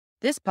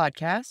This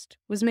podcast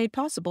was made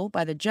possible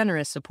by the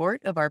generous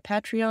support of our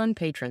Patreon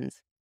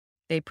patrons.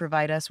 They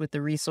provide us with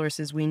the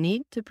resources we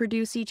need to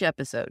produce each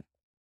episode.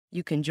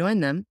 You can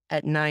join them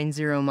at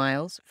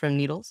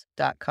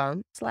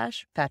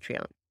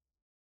 90milesfromneedles.com/Patreon.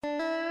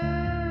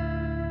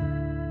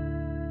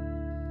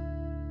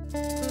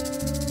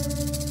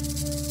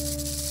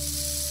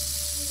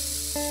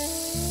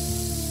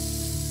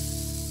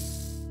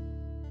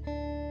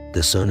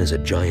 The sun is a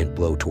giant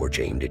blowtorch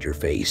aimed at your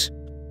face.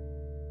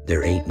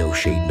 There ain't no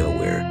shade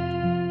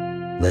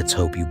nowhere. Let's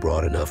hope you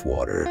brought enough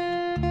water.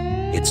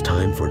 It's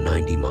time for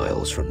 90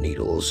 Miles from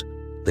Needles,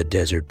 the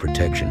Desert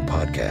Protection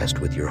Podcast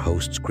with your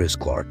hosts Chris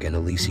Clark and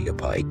Alicia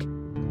Pike.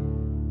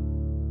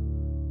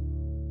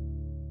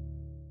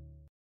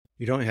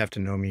 You don't have to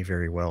know me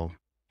very well.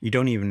 You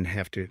don't even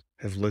have to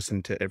have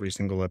listened to every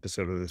single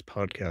episode of this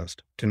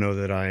podcast to know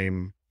that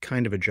I'm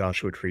kind of a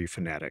Joshua Tree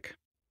fanatic.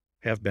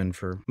 Have been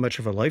for much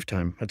of a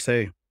lifetime, I'd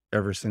say,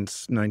 ever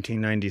since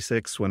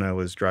 1996 when I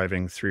was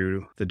driving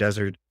through the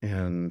desert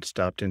and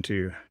stopped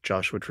into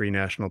Joshua Tree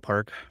National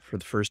Park for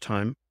the first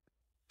time.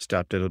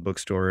 Stopped at a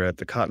bookstore at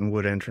the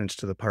Cottonwood entrance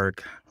to the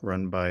park,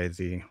 run by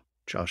the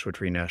Joshua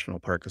Tree National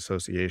Park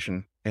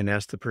Association, and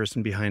asked the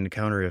person behind the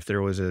counter if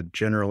there was a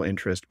general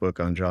interest book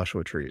on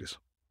Joshua trees.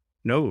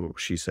 No,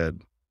 she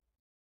said.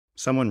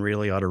 Someone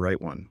really ought to write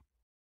one.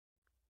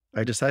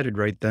 I decided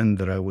right then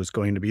that I was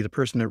going to be the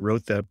person that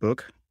wrote that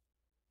book,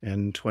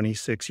 and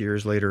 26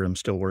 years later, I'm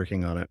still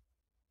working on it.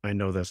 I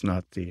know that's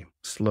not the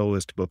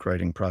slowest book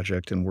writing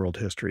project in world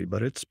history,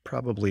 but it's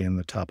probably in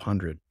the top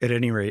 100. At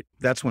any rate,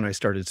 that's when I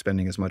started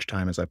spending as much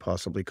time as I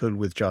possibly could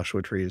with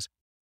Joshua trees.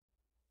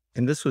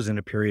 And this was in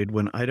a period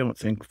when I don't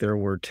think there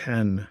were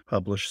 10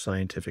 published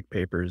scientific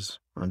papers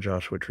on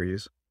Joshua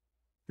trees.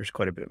 There's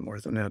quite a bit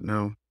more than that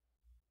now.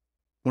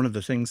 One of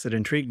the things that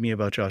intrigued me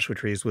about Joshua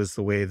trees was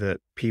the way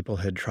that people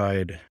had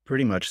tried,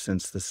 pretty much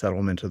since the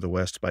settlement of the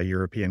West by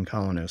European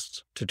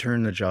colonists, to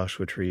turn the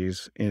Joshua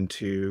trees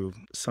into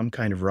some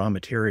kind of raw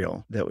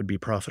material that would be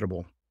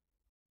profitable.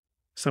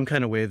 Some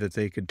kind of way that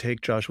they could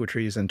take Joshua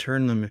trees and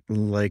turn them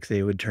like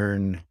they would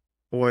turn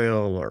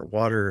oil or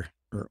water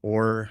or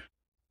ore,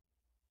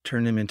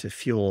 turn them into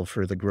fuel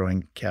for the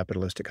growing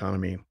capitalist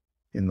economy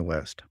in the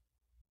West.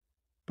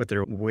 But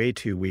they're way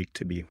too weak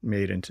to be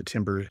made into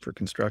timber for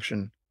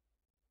construction.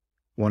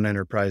 One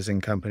enterprising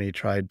company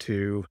tried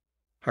to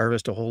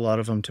harvest a whole lot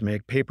of them to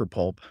make paper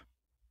pulp.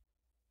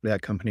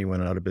 That company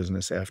went out of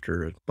business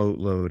after a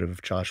boatload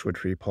of Joshua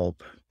tree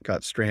pulp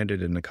got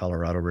stranded in the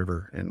Colorado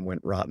River and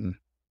went rotten.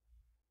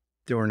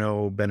 There were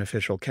no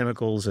beneficial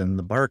chemicals in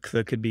the bark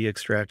that could be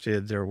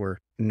extracted. There were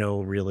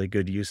no really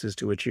good uses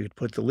to which you could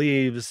put the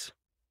leaves,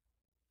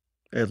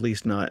 at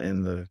least not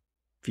in the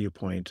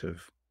viewpoint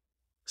of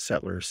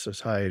settler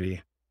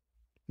society.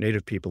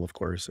 Native people, of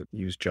course, that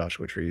used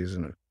Joshua trees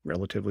in a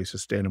relatively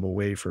sustainable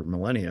way for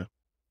millennia.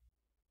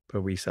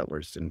 But we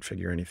settlers didn't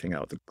figure anything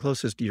out. The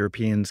closest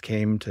Europeans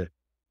came to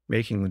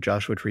making the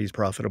Joshua trees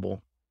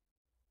profitable,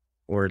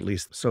 or at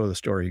least so the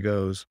story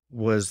goes,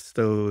 was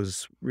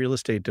those real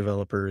estate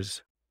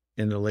developers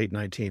in the late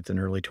 19th and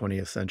early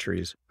 20th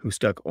centuries who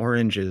stuck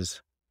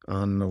oranges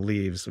on the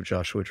leaves of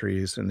Joshua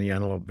trees in the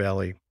Antelope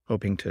Valley,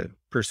 hoping to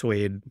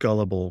persuade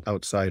gullible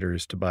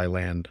outsiders to buy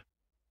land.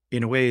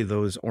 In a way,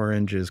 those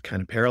oranges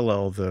kind of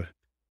parallel the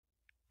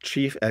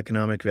chief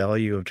economic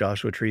value of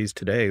Joshua trees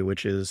today,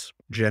 which is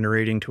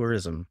generating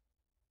tourism,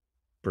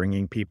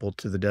 bringing people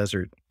to the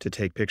desert to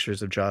take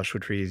pictures of Joshua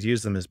trees,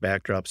 use them as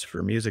backdrops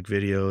for music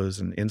videos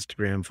and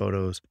Instagram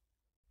photos.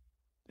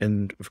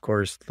 And of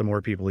course, the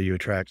more people you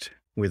attract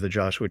with the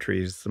Joshua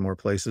trees, the more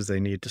places they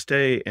need to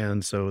stay,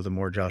 and so the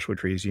more Joshua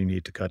trees you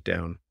need to cut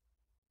down.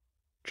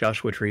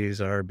 Joshua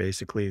trees are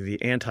basically the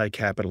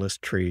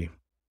anti-capitalist tree.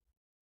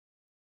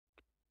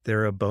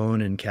 They're a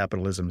bone in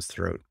capitalism's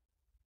throat.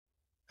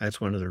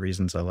 That's one of the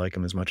reasons I like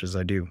them as much as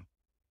I do.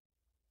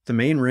 The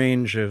main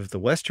range of the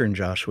western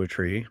Joshua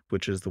tree,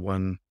 which is the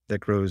one that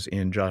grows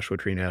in Joshua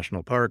Tree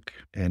National Park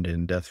and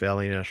in Death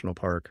Valley National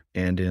Park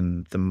and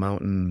in the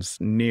mountains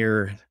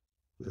near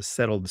the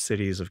settled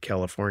cities of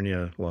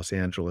California, Los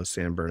Angeles,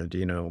 San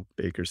Bernardino,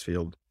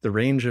 Bakersfield. The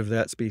range of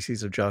that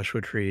species of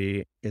Joshua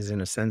tree is in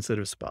a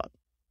sensitive spot.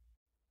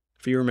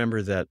 If you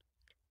remember that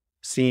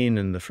scene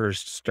in the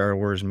first Star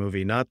Wars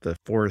movie, not the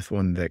fourth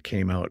one that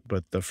came out,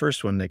 but the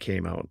first one that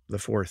came out, the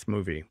fourth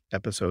movie,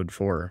 episode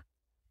 4.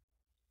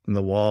 And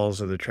the walls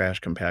of the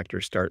trash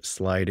compactor start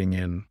sliding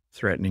in,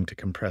 threatening to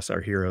compress our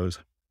heroes.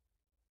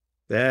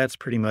 That's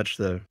pretty much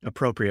the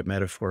appropriate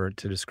metaphor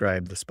to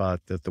describe the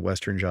spot that the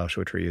western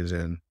Joshua tree is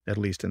in, at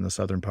least in the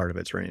southern part of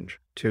its range.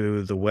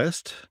 To the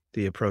west,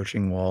 the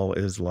approaching wall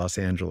is Los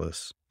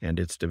Angeles and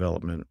its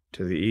development.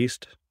 To the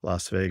east,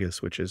 Las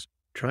Vegas, which is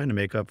trying to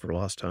make up for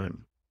lost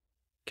time,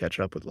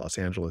 catch up with Los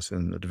Angeles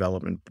in the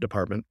development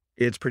department.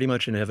 It's pretty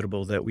much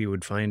inevitable that we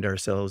would find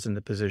ourselves in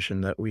the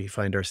position that we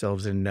find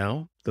ourselves in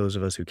now, those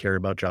of us who care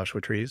about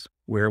Joshua trees,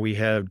 where we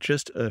have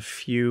just a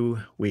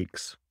few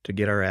weeks to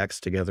get our acts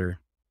together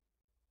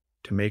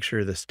to make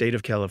sure the state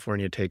of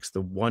California takes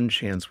the one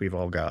chance we've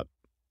all got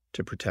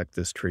to protect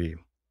this tree.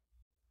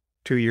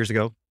 2 years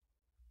ago,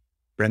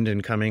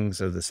 Brendan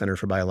Cummings of the Center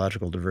for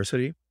Biological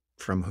Diversity,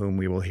 from whom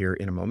we will hear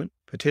in a moment,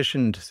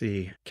 petitioned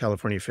the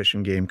California Fish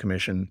and Game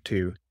Commission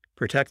to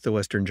protect the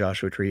western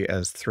Joshua tree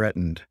as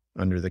threatened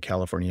under the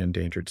California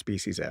Endangered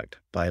Species Act.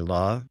 By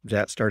law,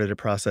 that started a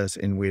process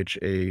in which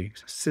a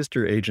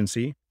sister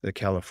agency, the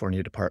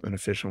California Department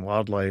of Fish and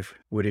Wildlife,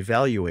 would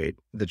evaluate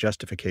the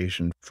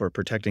justification for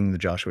protecting the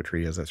Joshua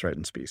tree as a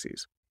threatened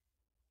species.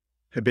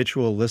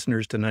 Habitual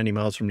listeners to 90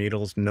 Miles from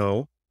Needles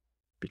know,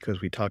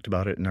 because we talked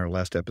about it in our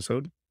last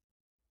episode,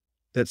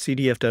 that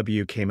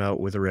CDFW came out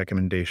with a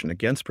recommendation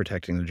against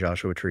protecting the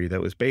Joshua tree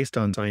that was based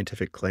on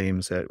scientific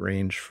claims that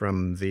range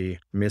from the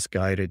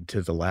misguided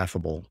to the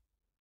laughable.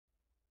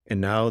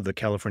 And now the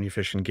California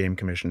Fish and Game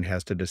Commission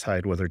has to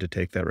decide whether to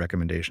take that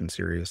recommendation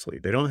seriously.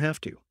 They don't have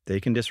to. They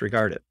can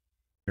disregard it.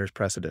 There's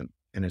precedent,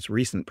 and it's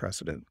recent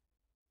precedent.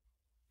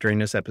 During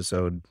this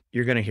episode,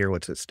 you're going to hear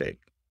what's at stake.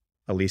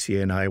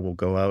 Alicia and I will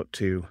go out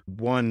to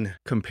one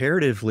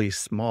comparatively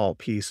small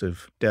piece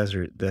of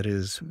desert that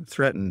is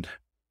threatened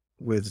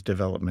with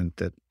development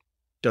that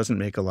doesn't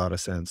make a lot of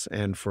sense,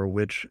 and for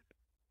which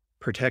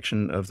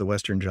protection of the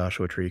western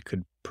Joshua tree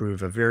could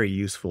prove a very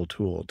useful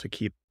tool to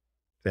keep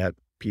that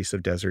piece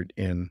of desert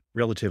in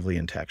relatively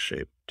intact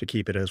shape, to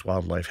keep it as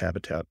wildlife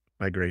habitat,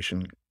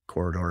 migration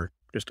corridor,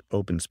 just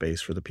open space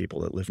for the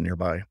people that live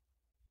nearby.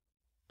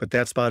 But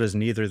that spot is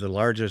neither the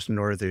largest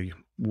nor the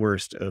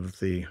worst of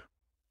the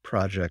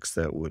projects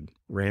that would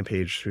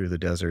rampage through the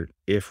desert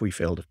if we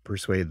fail to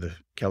persuade the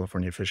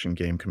California Fish and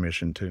Game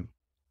Commission to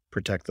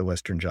protect the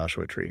western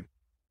Joshua tree.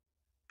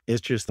 It's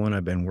just one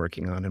I've been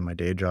working on in my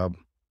day job,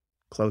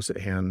 close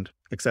at hand,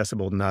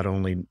 accessible not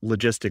only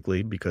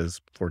logistically,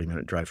 because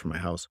 40-minute drive from my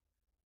house,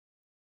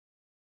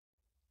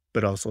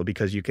 but also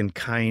because you can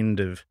kind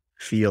of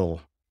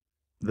feel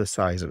the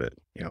size of it.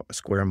 You know, a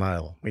square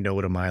mile. We know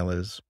what a mile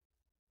is.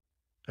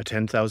 A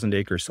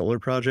 10,000-acre solar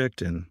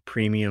project in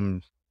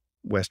premium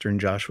western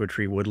Joshua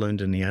tree woodland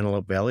in the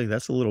Antelope Valley,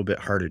 that's a little bit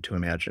harder to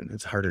imagine.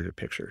 It's harder to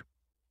picture.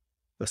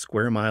 A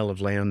square mile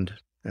of land,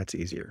 that's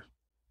easier.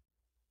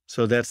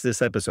 So that's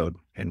this episode,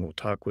 and we'll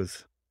talk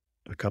with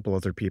a couple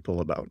other people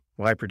about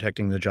why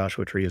protecting the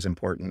Joshua tree is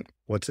important,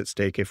 what's at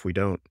stake if we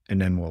don't, and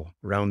then we'll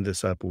round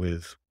this up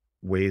with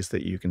ways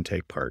that you can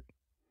take part.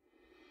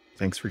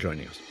 Thanks for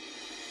joining us.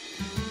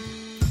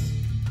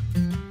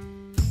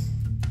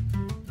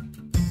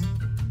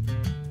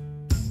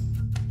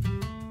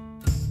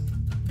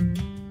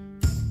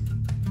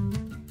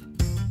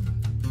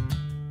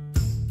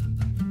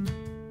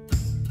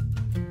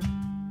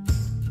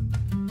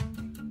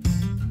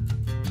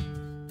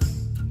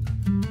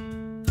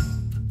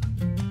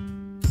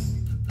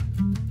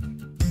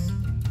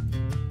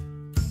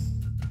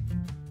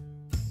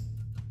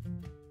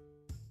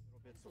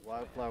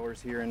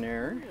 Wildflowers here and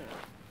there,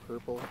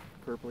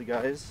 purpley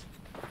guys.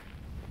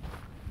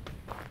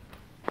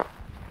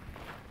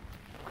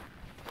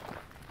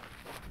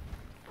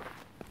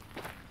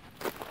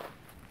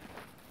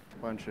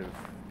 Bunch of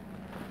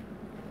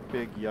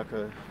big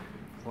yucca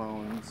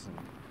clones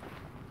and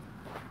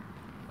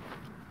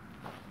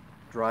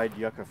dried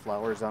yucca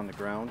flowers on the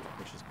ground,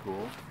 which is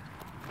cool.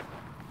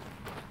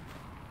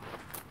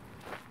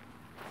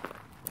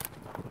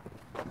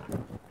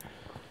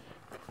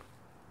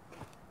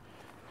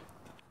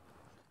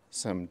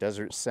 Some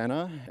desert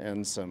senna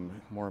and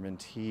some Mormon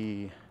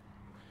tea,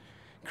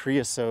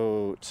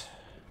 creosote,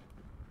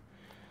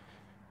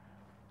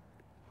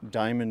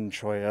 diamond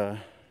cholla,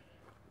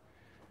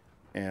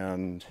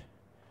 and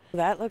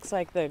that looks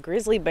like the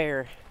grizzly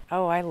bear.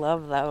 Oh, I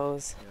love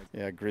those.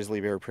 Yeah, grizzly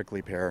bear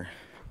prickly pear.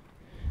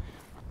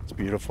 It's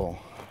beautiful.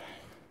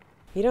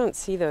 You don't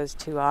see those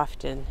too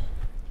often.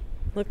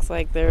 Looks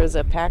like there's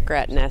a pack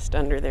rat nest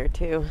under there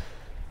too.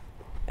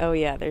 Oh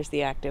yeah, there's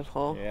the active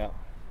hole. Yeah.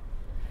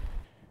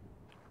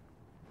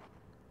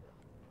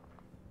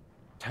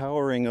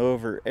 Towering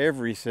over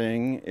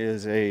everything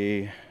is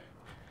a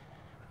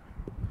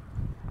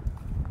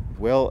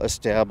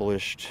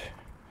well-established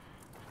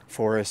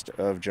forest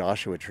of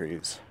Joshua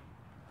trees.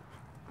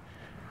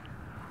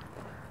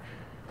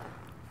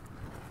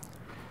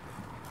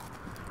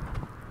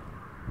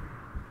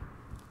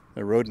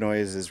 The road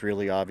noise is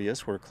really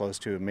obvious. We're close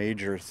to a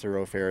major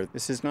thoroughfare.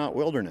 This is not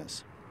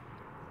wilderness,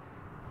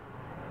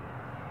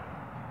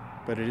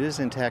 but it is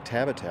intact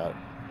habitat.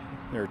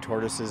 There are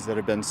tortoises that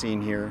have been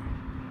seen here.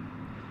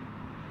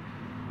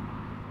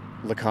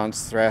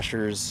 LeConte's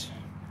thrashers,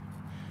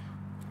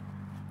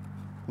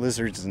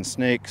 lizards and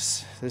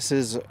snakes. This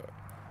is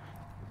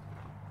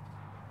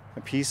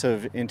a piece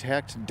of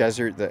intact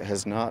desert that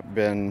has not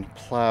been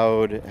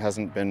plowed, it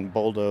hasn't been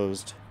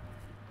bulldozed.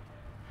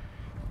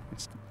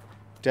 It's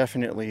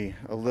definitely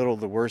a little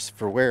the worse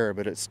for wear,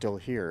 but it's still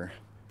here.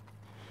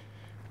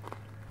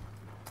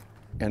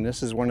 And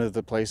this is one of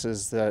the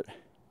places that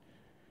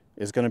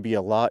is going to be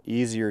a lot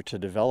easier to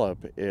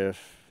develop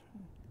if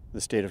the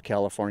state of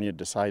California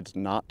decides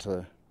not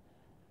to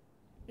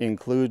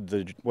include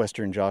the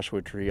western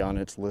Joshua tree on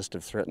its list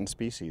of threatened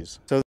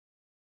species.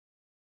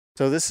 So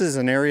So this is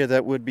an area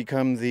that would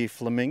become the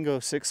Flamingo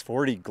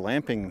 640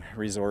 glamping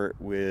resort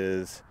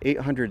with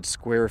 800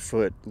 square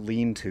foot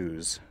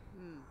lean-tos,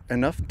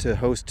 enough to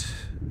host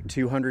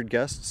 200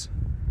 guests.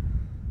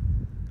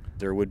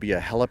 There would be a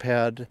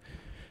helipad.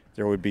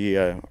 There would be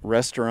a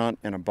restaurant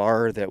and a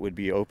bar that would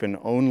be open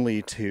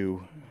only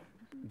to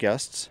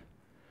guests.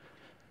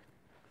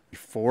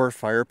 4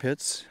 fire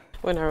pits.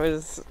 When I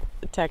was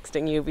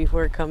texting you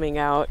before coming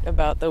out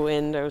about the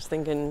wind, I was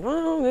thinking,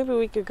 well, maybe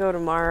we could go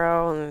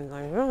tomorrow. And I was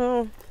like,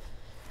 oh,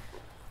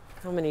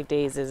 how many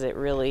days is it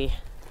really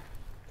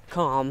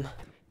calm?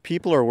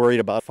 People are worried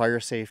about fire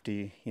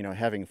safety,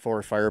 having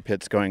 4 fire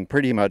pits going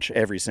pretty much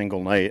every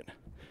single night,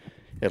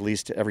 at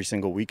least every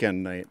single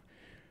weekend night,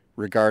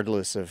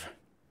 regardless of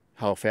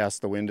how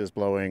fast the wind is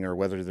blowing or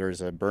whether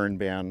there's a burn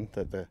ban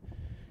that the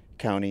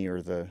county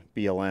or the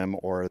BLM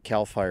or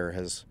CAL FIRE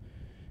has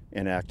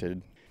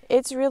enacted.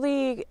 It's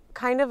really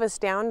kind of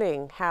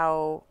astounding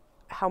how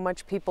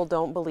much people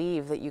don't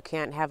believe that you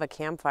can't have a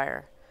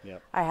campfire.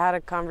 Yep. I had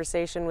a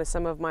conversation with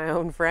some of my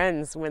own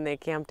friends when they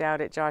camped out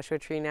at Joshua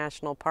Tree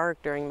National Park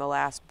during the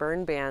last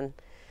burn ban.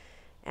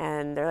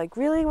 And they're like,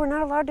 really? We're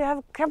not allowed to have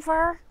a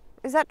campfire?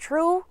 Is that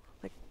true?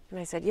 And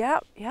I said,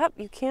 yep,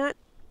 you can't.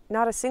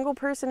 Not a single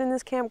person in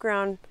this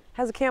campground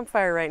has a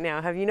campfire right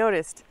now. Have you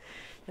noticed?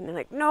 And they're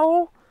like,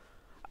 no.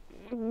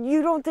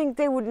 You don't think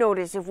they would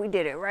notice if we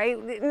did it, right?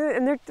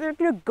 And they're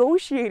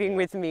negotiating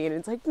with me, and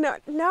it's like,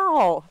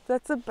 no,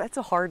 that's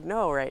a hard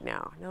no right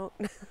now. No.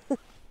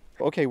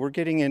 Okay, we're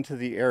getting into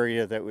the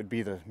area that would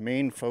be the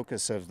main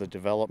focus of the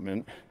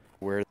development,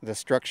 where the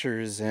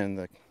structures and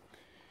the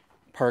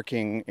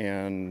parking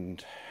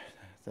and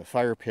the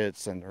fire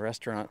pits and the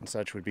restaurant and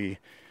such would be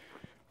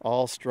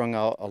all strung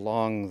out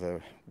along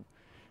the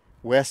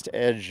west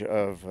edge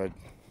of a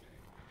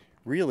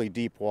really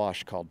deep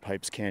wash called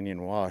Pipes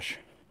Canyon Wash.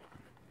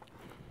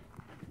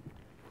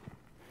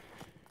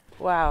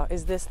 Wow,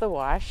 is this the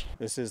wash?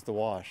 This is the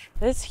wash.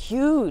 It's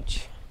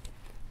huge.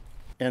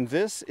 And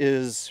this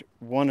is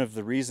one of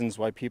the reasons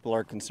why people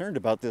are concerned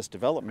about this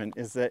development,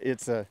 is that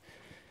it's an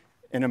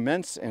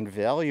immense and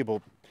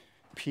valuable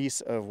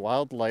piece of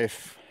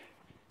wildlife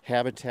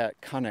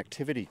habitat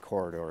connectivity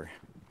corridor.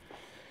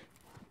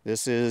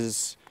 This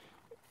is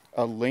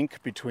a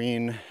link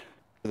between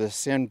the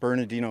San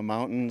Bernardino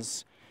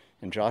Mountains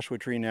and Joshua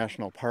Tree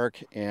National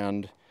Park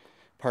and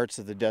parts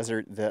of the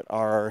desert that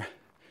are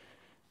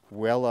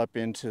well up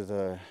into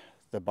the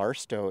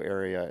Barstow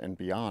area and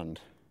beyond.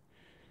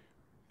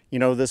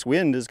 This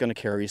wind is going to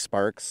carry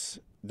sparks.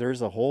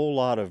 There's a whole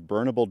lot of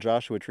burnable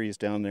Joshua trees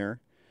down there.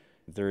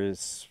 There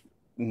is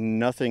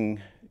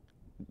nothing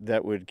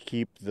that would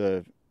keep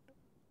the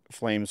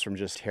flames from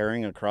just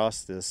tearing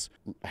across this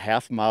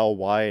half-mile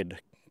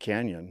wide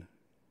canyon.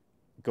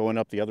 Going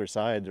up the other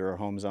side, there are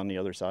homes on the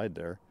other side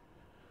there.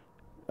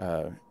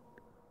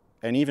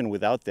 And even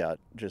without that,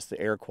 just the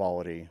air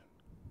quality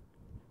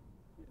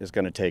is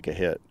going to take a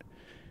hit.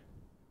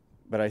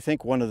 But I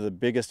think one of the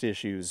biggest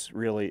issues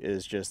really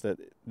is just that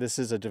this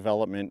is a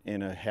development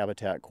in a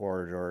habitat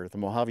corridor. The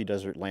Mojave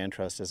Desert Land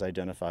Trust has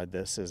identified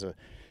this as an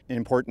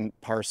important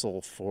parcel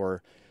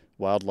for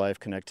wildlife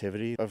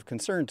connectivity. Of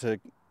concern to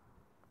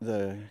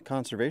the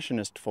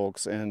conservationist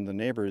folks and the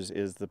neighbors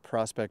is the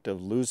prospect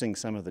of losing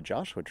some of the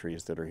Joshua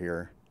trees that are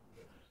here.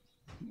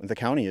 The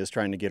county is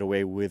trying to get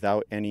away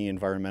without any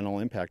environmental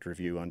impact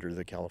review under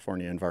the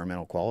California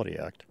Environmental Quality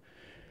Act.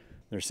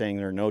 They're saying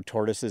there are no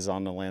tortoises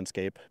on the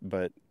landscape,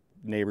 but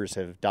neighbors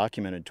have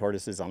documented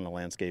tortoises on the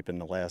landscape in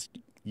the last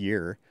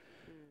year.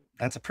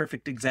 That's a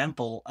perfect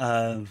example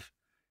of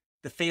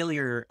the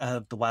failure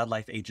of the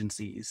wildlife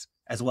agencies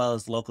as well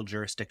as local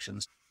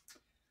jurisdictions.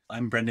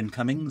 I'm Brendan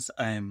Cummings.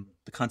 I'm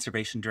the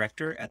conservation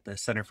director at the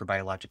Center for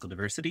Biological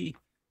Diversity.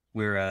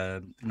 We're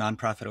a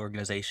nonprofit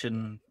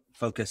organization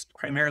focused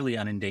primarily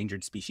on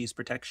endangered species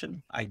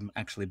protection. I'm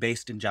actually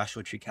based in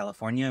Joshua Tree,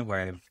 California,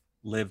 where I've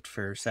lived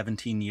for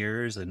 17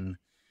 years and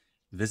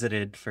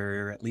visited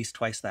for at least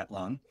twice that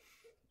long.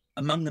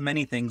 Among the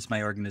many things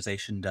my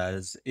organization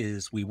does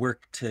is we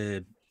work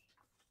to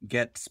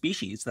get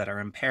species that are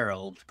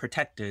imperiled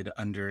protected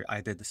under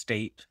either the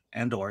state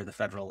and or the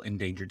federal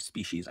Endangered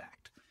Species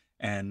Act.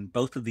 And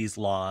both of these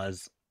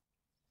laws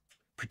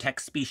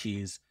protect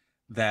species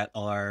that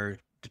are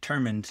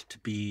determined to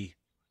be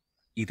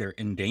either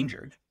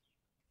endangered,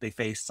 they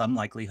face some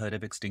likelihood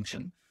of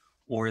extinction,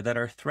 or that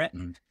are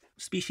threatened,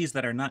 species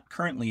that are not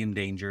currently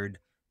endangered,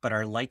 but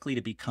are likely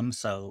to become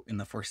so in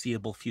the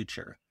foreseeable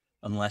future,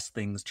 unless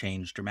things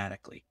change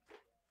dramatically.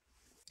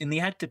 In the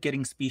act of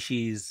getting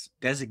species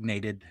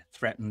designated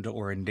threatened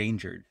or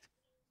endangered,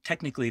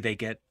 technically they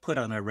get put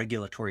on a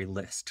regulatory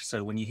list.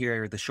 So when you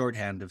hear the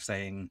shorthand of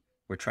saying,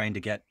 we're trying to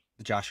get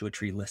the Joshua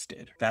Tree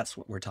listed, that's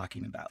what we're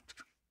talking about.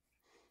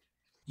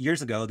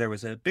 Years ago, there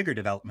was a bigger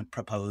development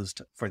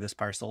proposed for this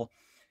parcel,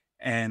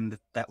 and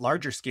that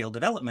larger scale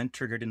development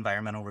triggered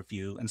environmental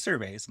review and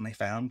surveys, and they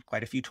found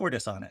quite a few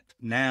tortoise on it.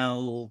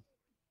 Now,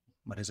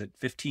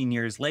 15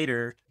 years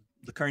later,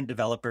 the current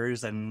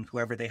developers and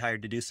whoever they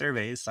hired to do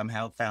surveys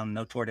somehow found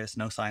no tortoise,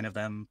 no sign of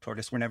them.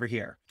 Tortoise were never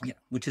here,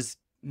 which is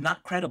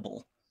not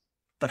credible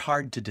but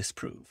hard to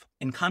disprove.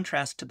 In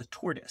contrast to the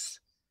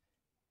tortoise,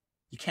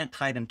 you can't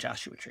hide in a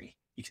Joshua tree.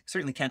 You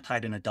certainly can't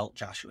hide an adult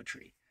Joshua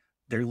tree.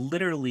 They're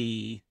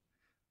literally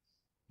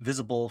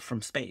visible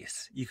from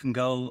space. You can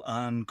go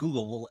on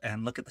Google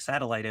and look at the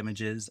satellite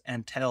images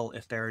and tell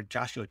if there are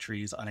Joshua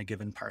trees on a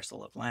given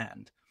parcel of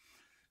land.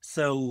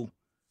 So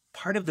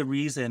part of the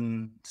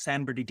reason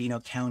San Bernardino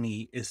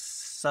County is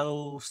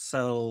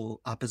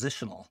so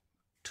oppositional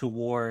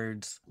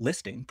towards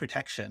listing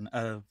protection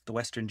of the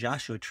Western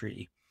Joshua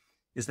tree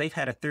is they've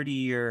had a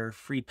 30-year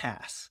free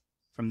pass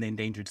from the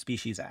Endangered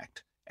Species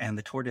Act, and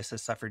the tortoise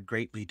has suffered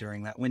greatly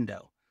during that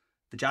window.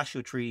 The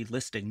Joshua tree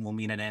listing will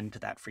mean an end to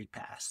that free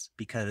pass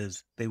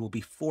because they will be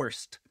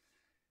forced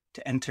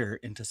to enter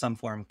into some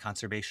form of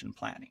conservation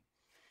planning.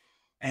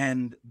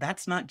 And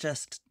that's not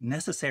just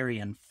necessary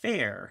and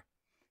fair,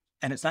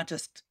 and it's not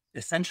just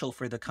essential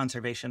for the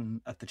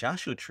conservation of the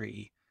Joshua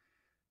tree.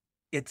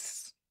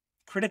 It's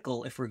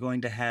critical if we're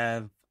going to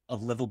have a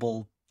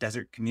livable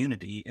desert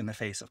community in the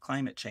face of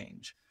climate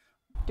change.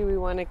 Do we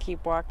want to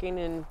keep walking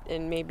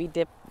and maybe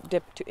dip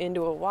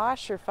into a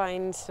wash or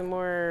find some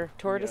more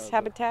tortoise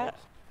habitat?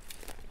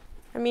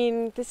 I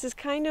mean, this is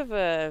kind of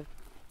a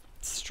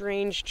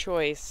strange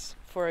choice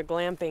for a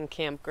glamping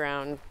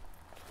campground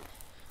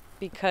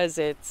because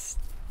it's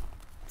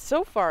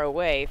so far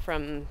away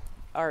from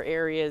our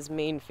area's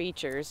main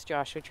features,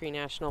 Joshua Tree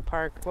National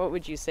Park. What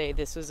would you say?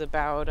 This was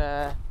about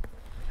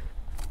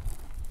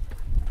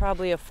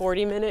probably a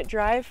 40-minute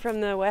drive from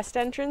the west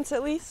entrance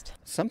at least?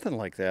 Something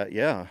like that,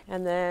 yeah.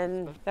 And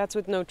then that's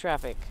with no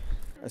traffic.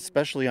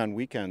 Especially on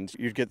weekends.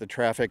 You'd get the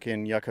traffic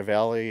in Yucca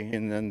Valley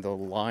and then the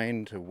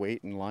wait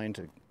in line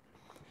to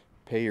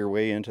pay your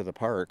way into the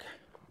park.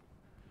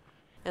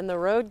 And the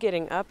road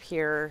getting up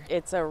here,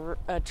 it's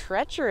a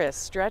treacherous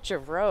stretch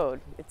of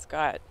road. It's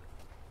got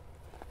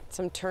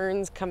some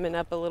turns coming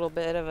up a little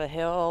bit of a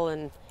hill,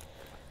 and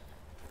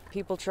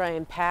people try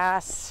and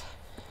pass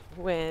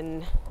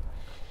when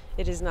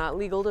it is not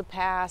legal to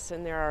pass,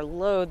 and there are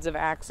loads of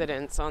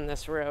accidents on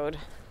this road.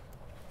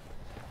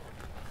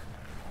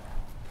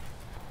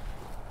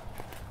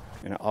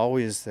 And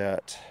always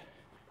that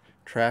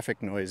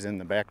traffic noise in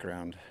the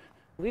background.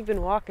 We've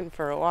been walking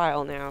for a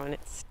while now, and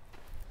it's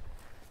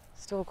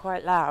still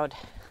quite loud.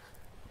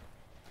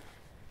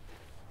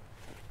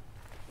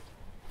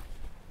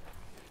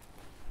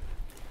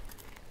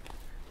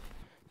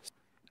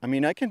 I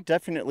mean, I can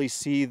definitely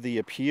see the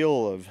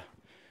appeal of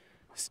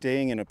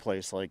staying in a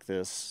place like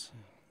this.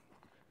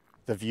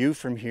 The view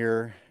from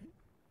here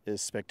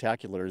is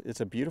spectacular.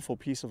 It's a beautiful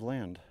piece of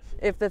land.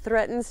 If the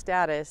threatened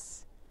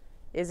status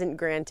isn't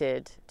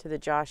granted to the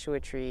Joshua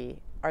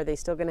tree, are they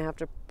still going to have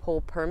to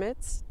pull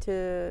permits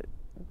to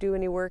do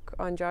any work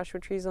on Joshua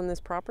trees on this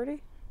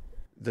property?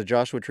 The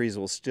Joshua trees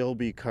will still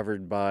be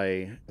covered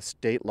by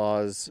state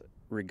laws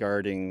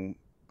regarding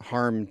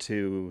harm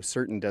to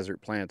certain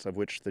desert plants, of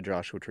which the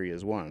Joshua tree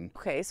is one.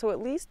 Okay, so at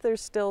least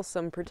there's still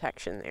some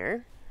protection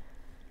there.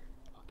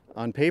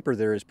 On paper,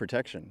 there is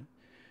protection,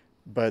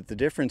 but the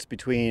difference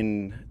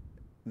between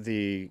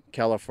the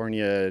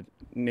California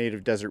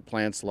Native Desert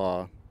Plants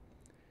Law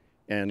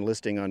and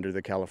listing under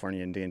the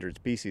California Endangered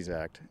Species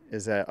Act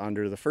is that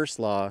under the first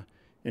law,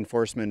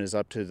 enforcement is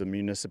up to the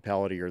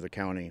municipality or the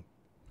county.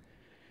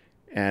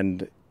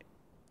 And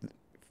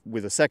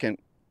with the second,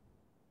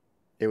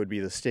 it would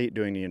be the state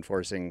doing the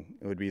enforcing.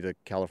 It would be the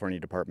California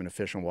Department of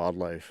Fish and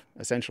Wildlife,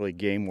 essentially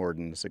game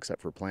wardens except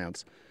for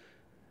plants.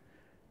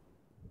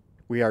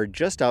 We are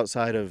just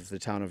outside of the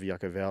town of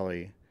Yucca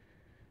Valley,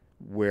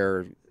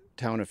 where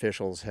town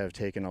officials have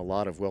taken a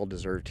lot of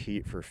well-deserved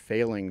heat for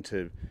failing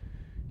to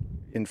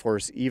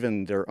enforce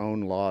even their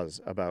own laws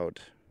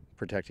about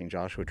protecting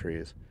Joshua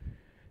trees.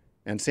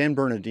 And San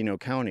Bernardino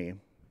County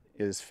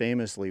is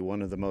famously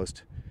one of the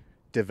most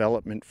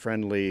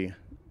development-friendly,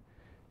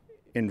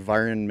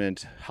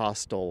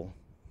 environment-hostile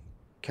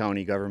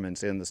county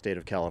governments in the state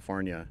of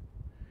California.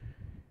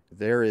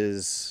 There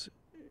is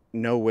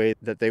no way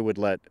that they would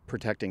let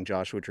protecting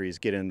Joshua trees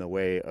get in the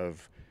way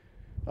of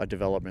a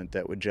development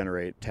that would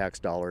generate tax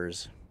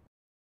dollars.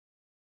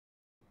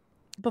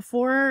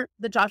 Before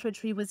the Joshua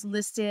tree was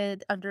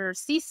listed under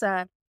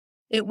CISA,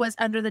 it was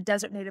under the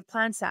Desert Native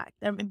Plants Act.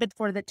 But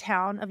for the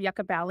town of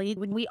Yucca Valley,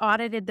 when we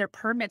audited their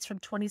permits from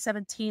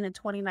 2017 and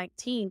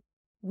 2019,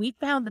 we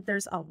found that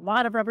there's a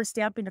lot of rubber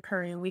stamping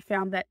occurring. We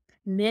found that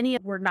many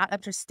were not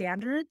up to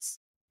standards,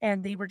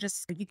 and they were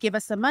just, you give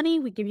us the money,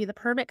 we give you the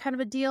permit kind of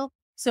a deal.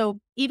 So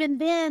even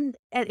then,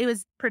 it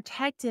was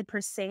protected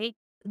per se.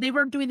 They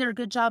weren't doing their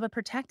good job of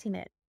protecting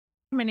it.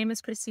 My name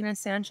is Christina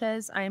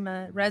Sanchez. I'm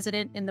a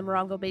resident in the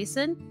Morongo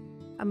Basin.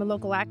 I'm a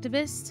local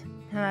activist,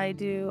 and I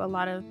do a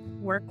lot of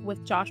work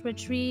with Joshua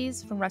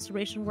trees, from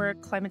restoration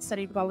work, climate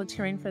study,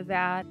 volunteering for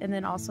that, and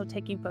then also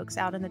taking folks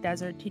out in the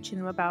desert, teaching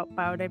them about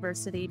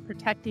biodiversity,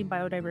 protecting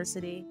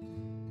biodiversity,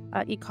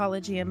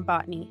 ecology, and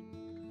botany.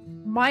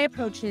 My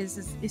approach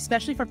is,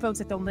 especially for folks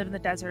that don't live in the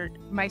desert,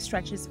 my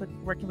stretches with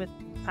working with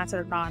plants that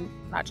are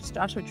not just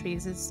Joshua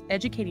trees, is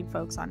educating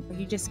folks on,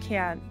 we just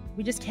can't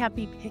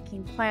be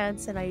picking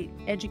plants, and I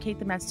educate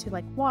them as to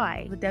like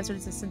why. The desert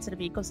is a sensitive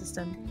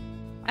ecosystem.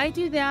 I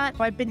do that.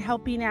 I've been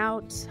helping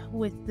out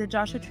with the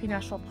Joshua Tree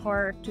National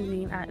Park,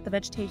 doing the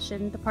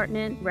vegetation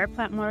department, rare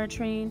plant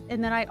monitoring.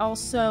 And then I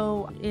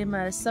also am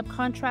a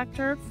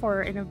subcontractor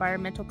for an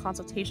environmental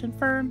consultation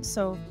firm.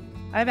 So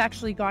I've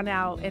actually gone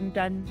out and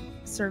done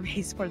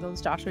surveys for those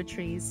Joshua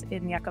trees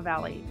in Yucca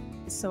Valley.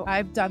 So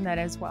I've done that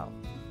as well.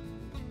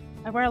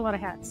 I wear a lot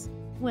of hats.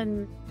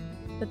 When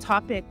the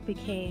topic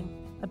became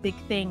a big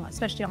thing,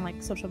 especially on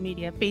like social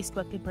media,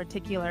 Facebook in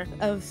particular,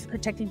 of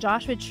protecting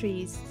Joshua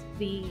trees,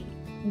 the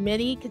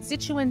many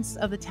constituents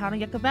of the town of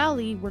Yucca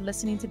Valley were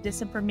listening to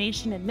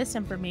disinformation and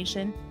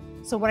misinformation.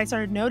 So what I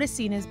started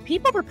noticing is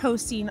people were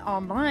posting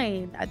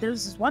online. There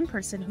was this one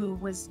person who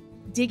was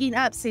digging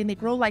up saying they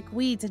grow like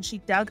weeds, and she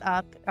dug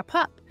up a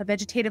pup, a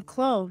vegetative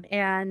clone.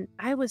 And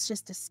I was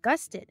just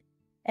disgusted.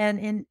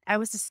 And I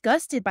was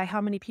disgusted by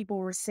how many people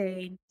were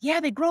saying,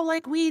 yeah, they grow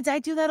like weeds. I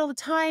do that all the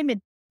time.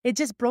 And it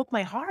just broke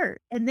my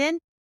heart. And then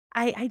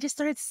I just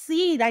started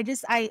seeing, I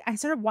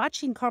started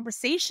watching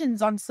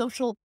conversations on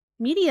social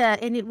media,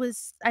 and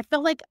I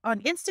felt like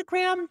on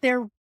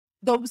Instagram,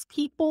 those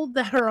people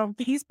that are on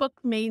Facebook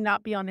may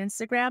not be on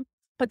Instagram,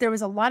 but there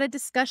was a lot of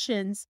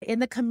discussions in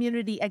the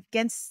community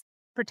against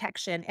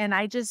protection. And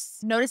I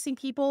just noticing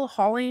people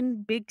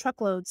hauling big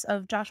truckloads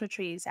of Joshua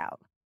trees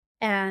out,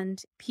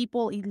 and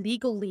people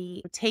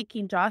illegally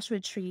taking Joshua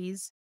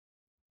trees.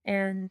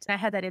 And I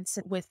had that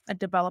incident with a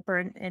developer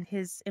and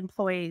his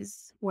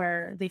employees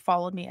where they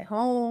followed me at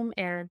home,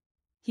 and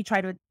he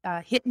tried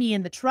to hit me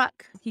in the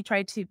truck. He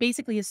tried to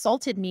basically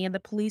assaulted me, and the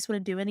police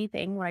wouldn't do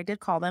anything. Where I did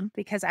call them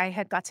because I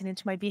had gotten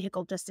into my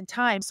vehicle just in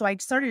time. So I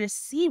started to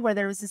see where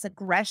there was this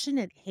aggression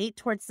and hate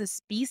towards this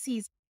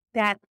species,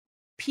 that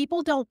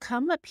people don't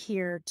come up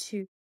here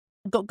to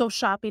go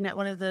shopping at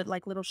one of the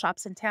like little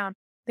shops in town.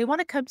 They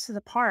want to come to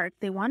the park.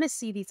 They want to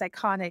see these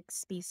iconic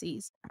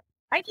species.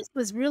 I just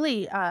was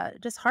really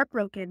just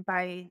heartbroken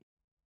by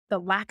the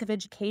lack of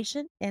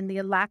education and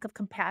the lack of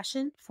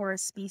compassion for a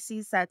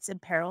species that's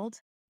imperiled.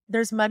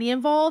 There's money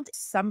involved.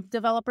 Some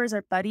developers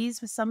are buddies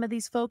with some of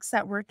these folks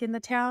that work in the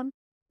town.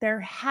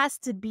 There has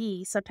to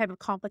be some type of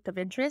conflict of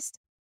interest.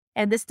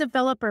 And this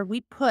developer,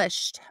 we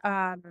pushed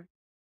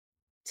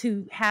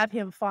to have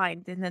him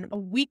fined. And then a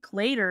week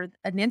later,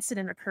 an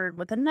incident occurred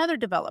with another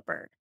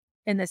developer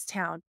in this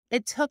town.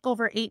 It took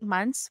over 8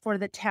 months for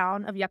the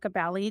town of Yucca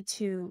Valley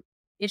to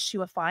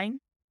issue a fine.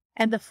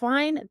 And the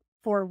fine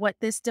for what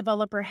this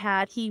developer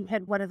had, he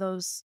had one of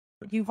those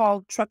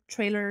U-Haul truck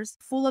trailers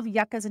full of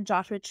yuccas and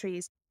Joshua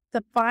trees.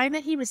 The fine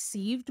that he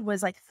received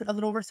was like a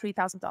little over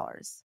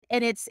 $3,000.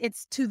 And it's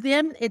to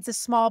them, it's a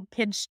small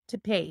pinch to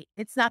pay.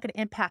 It's not going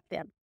to impact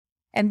them.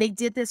 And they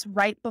did this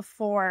right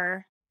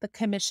before the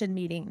commission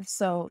meeting.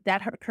 So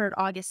that occurred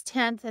August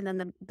 10th. And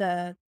then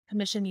the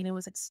commission meeting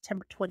was like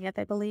September 20th,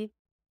 I believe.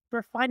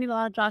 We're finding a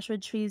lot of Joshua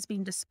trees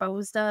being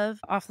disposed of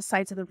off the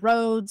sides of the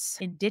roads,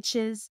 in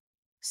ditches.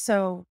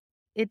 So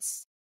it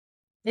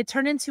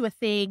turned into a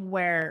thing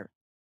where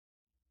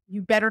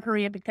you better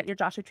hurry up and cut your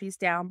Joshua trees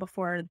down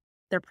before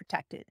they're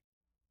protected.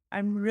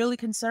 I'm really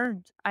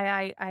concerned.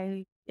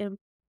 I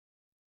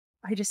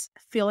just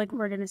feel like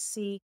we're going to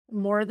see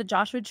more of the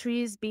Joshua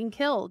trees being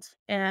killed,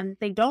 and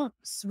they don't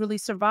really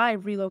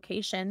survive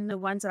relocation. The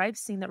ones that I've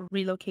seen that were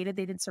relocated,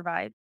 they didn't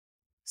survive.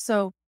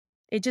 So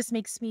it just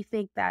makes me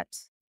think that,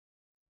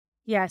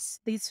 yes,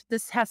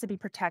 this has to be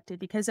protected,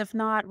 because if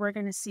not, we're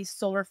going to see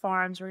solar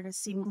farms. We're going to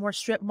see more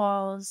strip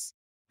malls.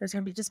 There's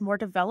going to be just more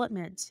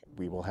development.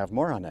 We will have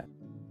more on that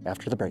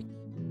after the break.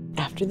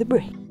 After the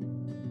break.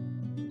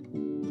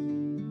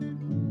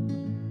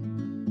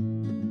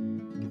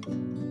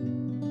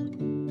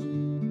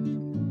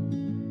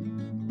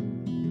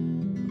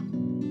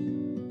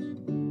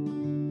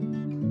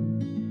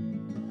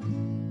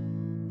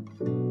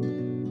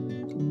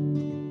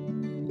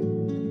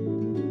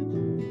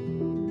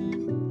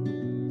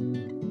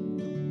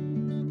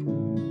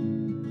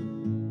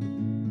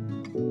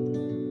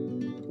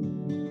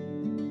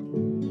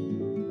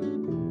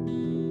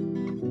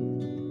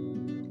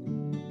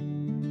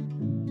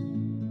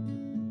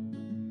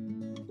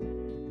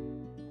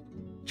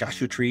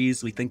 Joshua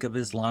trees we think of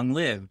as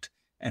long-lived,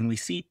 and we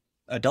see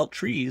adult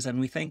trees and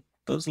we think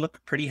those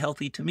look pretty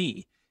healthy to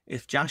me.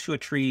 If Joshua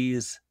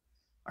trees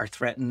are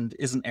threatened,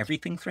 isn't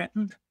everything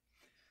threatened?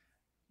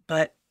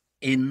 But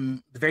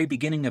in the very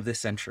beginning of this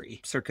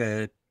century,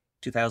 circa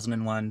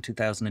 2001,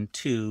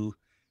 2002,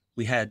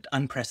 we had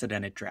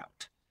unprecedented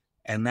drought.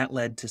 And that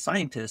led to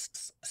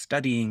scientists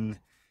studying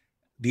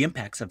the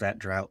impacts of that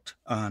drought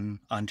on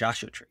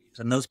Joshua trees.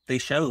 And they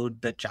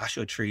showed that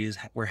Joshua trees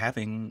were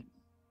having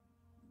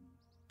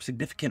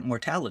significant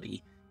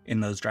mortality in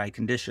those dry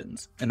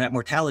conditions. And that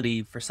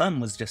mortality for some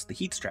was just the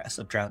heat stress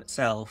of drought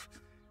itself.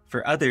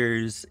 For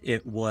others,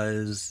 it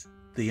was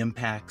the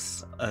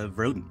impacts of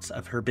rodents,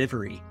 of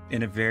herbivory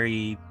in a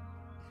very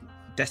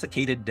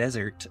desiccated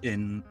desert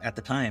at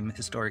the time,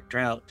 historic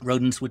drought.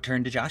 Rodents would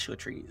turn to Joshua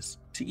trees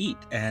to eat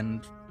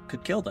and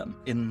could kill them.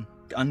 In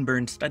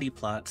unburned study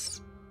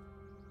plots,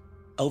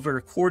 over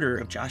a quarter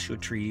of Joshua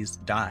trees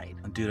died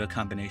due to a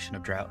combination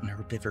of drought and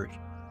herbivory.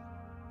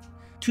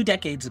 2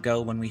 decades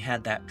ago, when we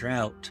had that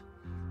drought,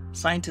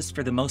 scientists,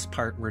 for the most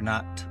part, were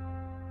not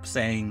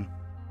saying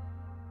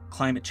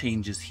climate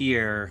change is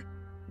here,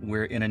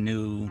 we're in a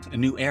new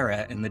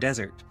era in the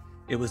desert.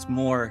 It was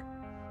more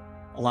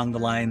along the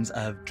lines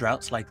of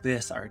droughts like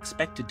this are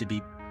expected to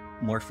be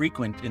more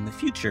frequent in the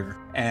future,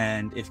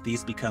 and if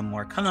these become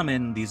more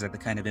common, these are the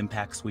kind of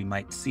impacts we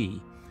might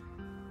see.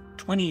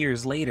 20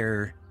 years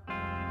later,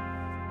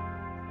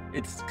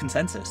 it's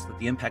consensus that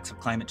the impacts of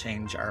climate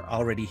change are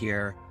already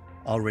here,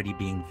 already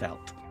being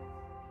felt.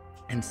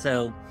 And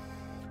so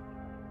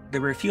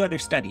there were a few other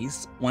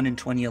studies. One in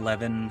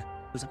 2011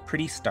 was a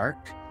pretty stark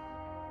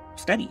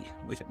study.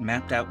 It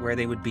mapped out where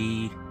they would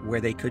be,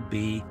 where they could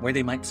be, where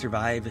they might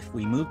survive if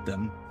we moved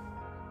them.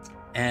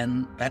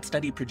 And that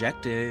study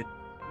projected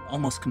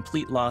almost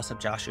complete loss of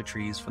Joshua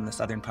trees from the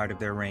southern part of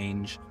their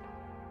range,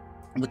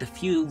 with a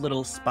few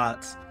little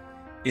spots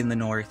in the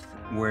north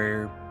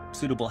where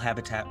suitable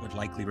habitat would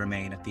likely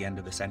remain at the end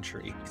of the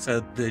century.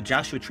 So the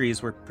Joshua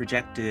trees were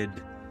projected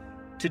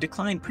to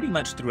decline pretty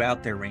much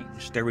throughout their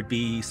range. There would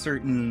be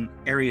certain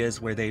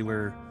areas where they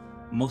were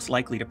most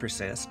likely to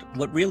persist.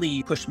 What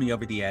really pushed me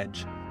over the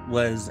edge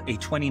was a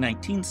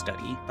 2019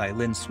 study by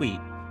Lynn Sweet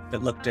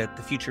that looked at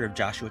the future of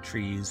Joshua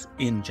trees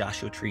in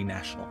Joshua Tree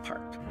National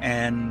Park.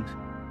 And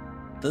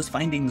those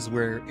findings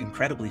were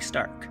incredibly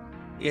stark.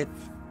 If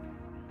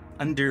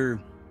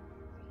under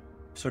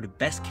sort of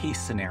best case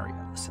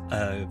scenarios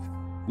of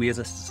we as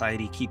a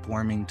society keep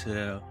warming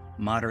to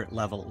moderate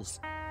levels,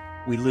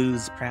 we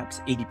lose perhaps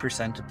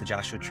 80% of the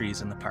Joshua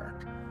trees in the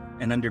park.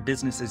 And under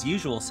business as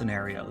usual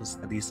scenarios,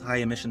 these high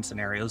emission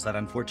scenarios that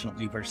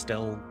unfortunately we're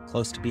still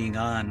close to being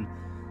on,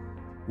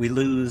 we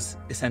lose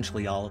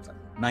essentially all of them,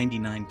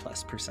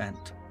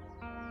 99+%.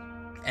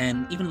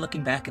 And even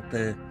looking back at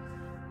the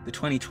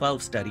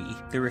 2012 study,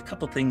 there were a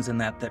couple things in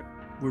that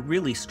were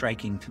really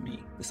striking to me.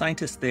 The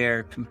scientists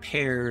there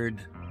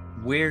compared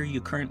where you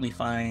currently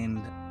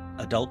find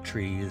adult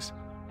trees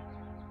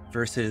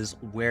versus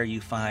where you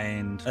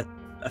find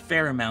a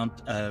fair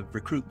amount of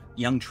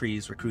young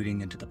trees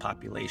recruiting into the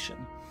population.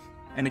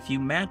 And if you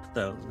map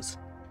those,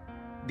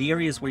 the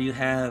areas where you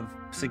have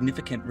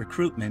significant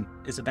recruitment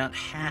is about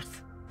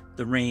half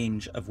the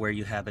range of where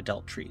you have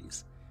adult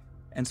trees.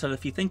 And so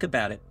if you think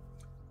about it,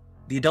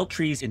 the adult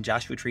trees in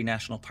Joshua Tree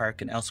National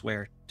Park and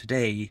elsewhere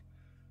today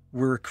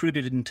were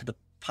recruited into the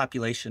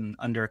population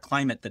under a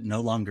climate that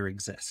no longer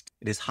exists.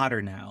 It is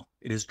hotter now.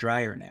 It is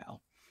drier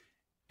now.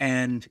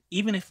 And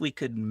even if we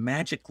could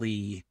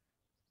magically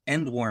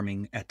end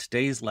warming at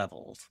today's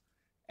levels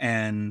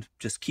and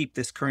just keep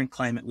this current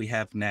climate we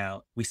have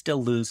now, we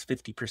still lose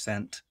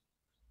 50%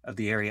 of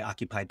the area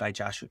occupied by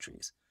Joshua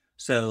trees.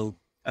 So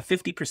a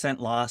 50%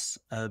 loss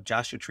of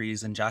Joshua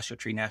trees in Joshua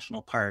Tree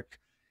National Park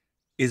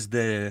is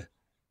the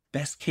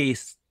best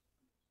case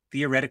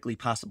theoretically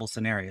possible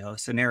scenario, a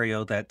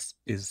scenario that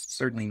is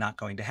certainly not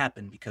going to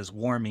happen because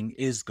warming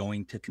is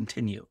going to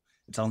continue.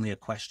 It's only a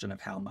question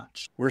of how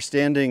much. We're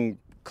standing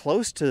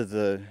close to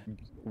the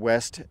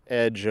west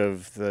edge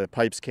of the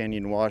Pipes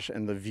Canyon Wash,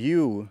 and the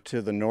view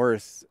to the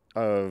north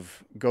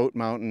of Goat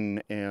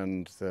Mountain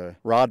and the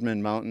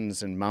Rodman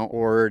Mountains and Mount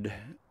Ord,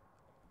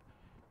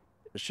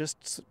 it's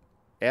just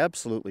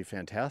absolutely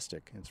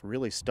fantastic. It's a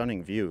really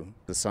stunning view.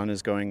 The sun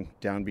is going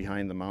down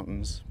behind the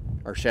mountains.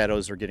 Our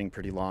shadows are getting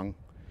pretty long.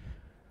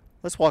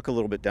 Let's walk a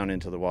little bit down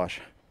into the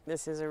wash.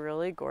 This is a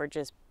really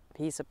gorgeous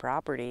piece of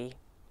property.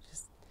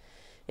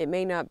 It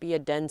may not be a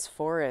dense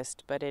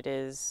forest, but it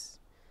is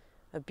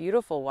a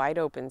beautiful wide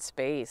open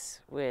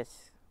space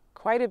with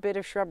quite a bit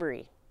of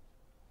shrubbery.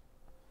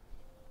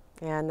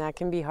 And that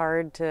can be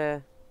hard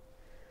to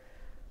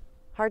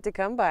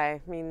come by.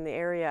 I mean, the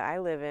area I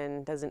live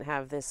in doesn't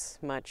have this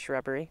much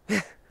shrubbery.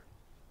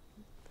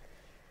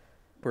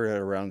 We're at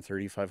around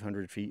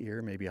 3,500 feet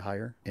here, maybe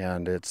higher.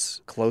 And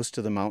it's close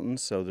to the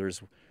mountains, so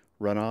there's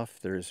runoff.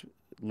 There's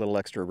a little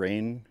extra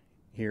rain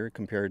here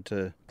compared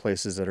to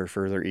places that are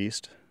further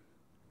east.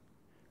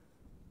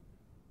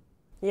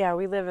 Yeah,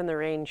 we live in the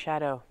rain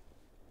shadow.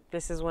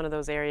 This is one of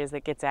those areas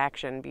that gets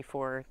action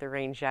before the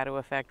rain shadow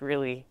effect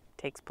really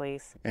takes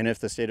place. And if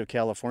the state of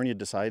California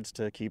decides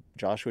to keep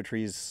Joshua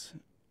trees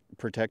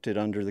protected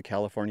under the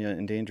California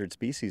Endangered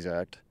Species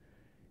Act,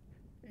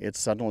 it's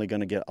suddenly going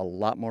to get a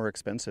lot more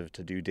expensive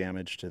to do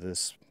damage to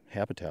this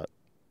habitat,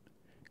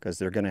 because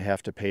they're going to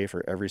have to pay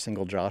for every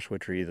single Joshua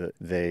tree that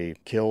they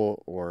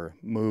kill or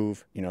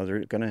move. You know,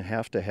 they're going to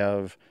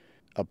have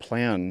a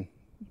plan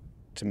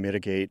to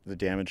mitigate the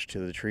damage to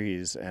the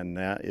trees, and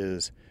that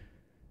is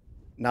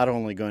not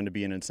only going to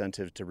be an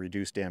incentive to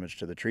reduce damage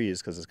to the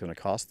trees because it's going to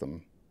cost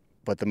them,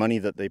 but the money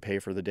that they pay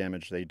for the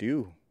damage they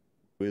do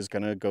is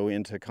going to go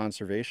into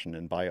conservation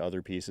and buy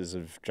other pieces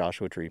of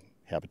Joshua tree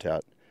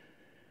habitat.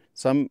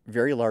 Some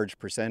very large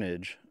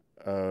percentage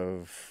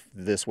of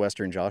this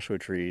western Joshua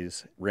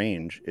trees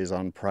range is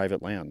on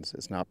private lands.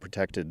 It's not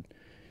protected,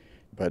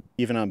 but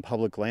even on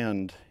public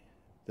land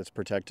that's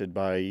protected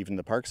by even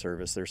the Park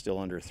Service, they're still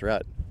under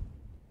threat.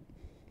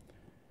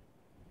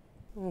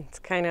 It's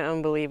kind of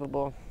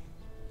unbelievable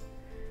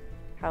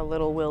how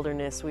little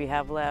wilderness we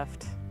have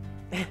left.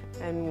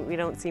 And we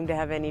don't seem to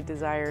have any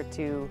desire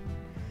to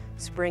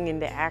spring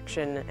into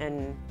action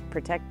and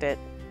protect it.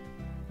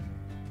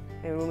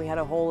 And when we had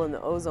a hole in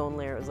the ozone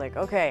layer, it was like,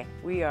 okay,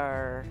 we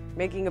are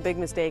making a big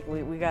mistake.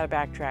 We got to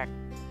backtrack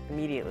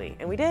immediately.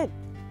 And we did.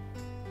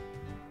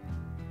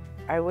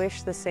 I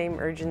wish the same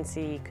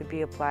urgency could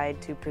be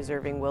applied to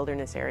preserving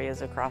wilderness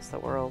areas across the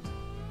world.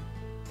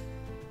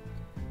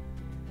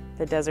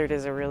 The desert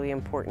is a really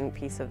important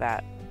piece of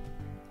that.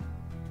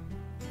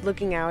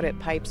 Looking out at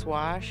Pipes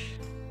Wash,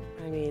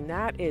 I mean,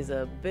 that is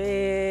a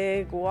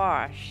big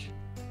wash.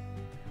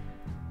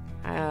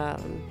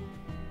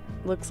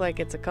 Looks like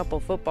it's a couple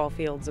football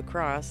fields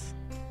across,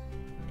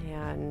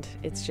 and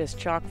it's just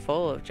chock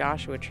full of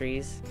Joshua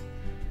trees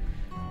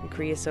and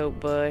creosote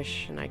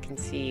bush, and I can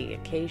see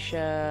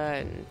acacia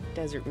and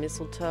desert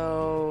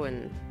mistletoe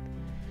and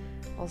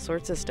all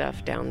sorts of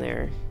stuff down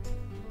there.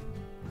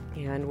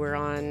 And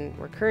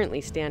we're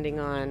currently standing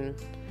on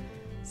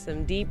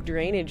some deep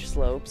drainage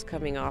slopes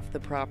coming off the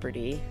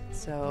property.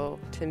 So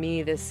to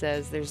me, this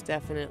says there's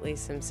definitely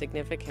some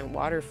significant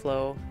water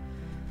flow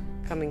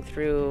coming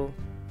through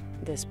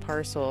this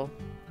parcel,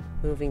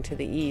 moving to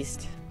the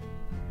east.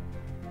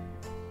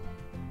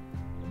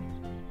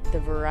 The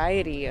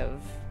variety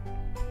of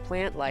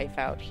plant life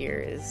out here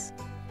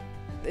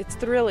it's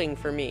thrilling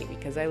for me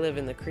because I live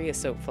in the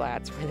creosote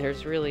flats where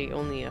there's really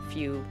only a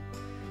few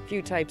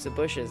types of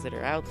bushes that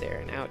are out there,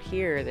 and out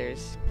here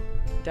there's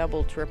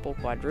double, triple,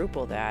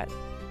 quadruple that.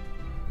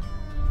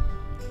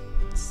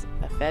 It's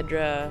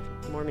ephedra,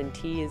 Mormon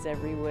tea is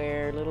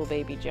everywhere, little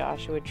baby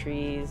Joshua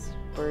trees,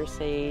 burr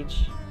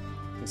sage.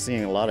 I'm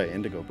seeing a lot of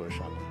indigo bush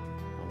on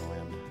the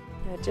land.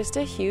 Yeah, just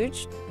a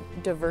huge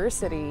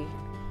diversity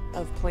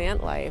of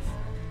plant life,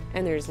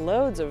 and there's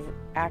loads of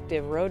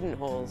active rodent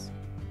holes.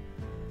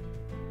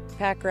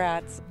 Pack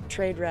rats,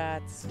 trade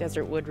rats,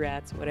 desert wood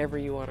rats, whatever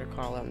you want to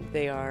call them.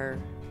 They are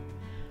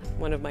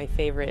one of my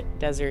favorite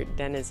desert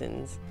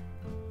denizens.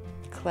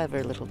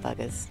 Clever little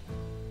buggers.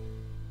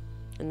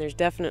 And there's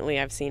definitely,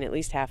 I've seen at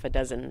least half a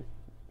dozen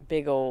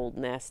big old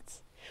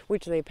nests,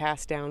 which they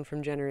pass down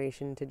from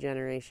generation to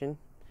generation.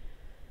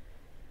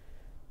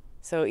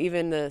 So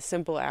even the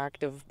simple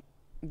act of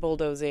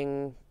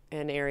bulldozing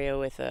an area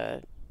with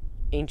a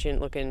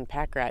ancient looking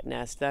pack rat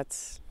nest,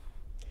 that's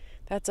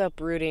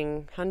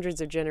uprooting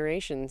hundreds of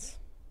generations.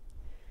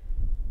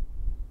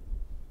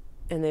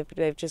 And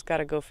they've just got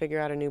to go figure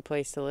out a new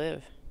place to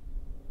live.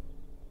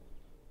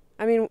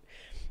 I mean,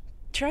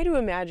 try to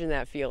imagine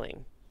that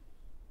feeling.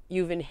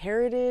 You've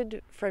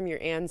inherited from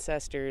your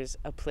ancestors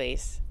a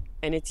place,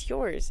 and it's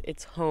yours.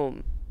 It's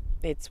home.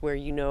 It's where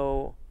you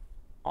know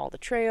all the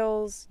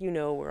trails, you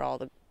know where all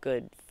the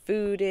good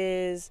food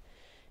is,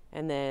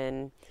 and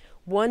then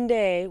one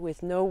day,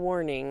 with no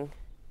warning,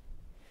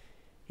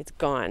 it's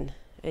gone,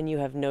 and you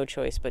have no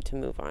choice but to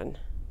move on.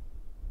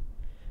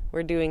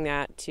 We're doing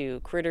that to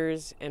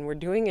critters, and we're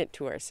doing it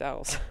to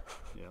ourselves.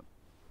 Yep.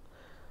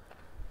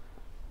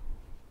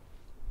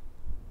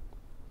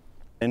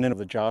 And then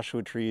the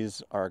Joshua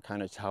trees are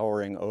kind of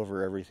towering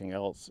over everything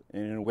else.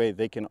 And in a way,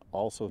 they can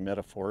also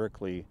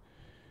metaphorically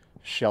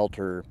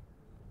shelter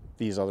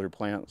these other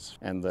plants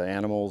and the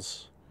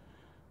animals,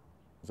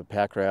 the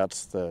pack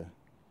rats, the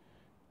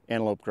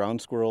antelope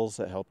ground squirrels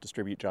that help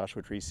distribute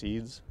Joshua tree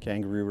seeds,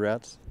 kangaroo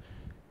rats.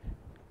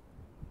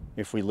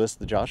 If we list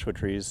the Joshua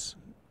trees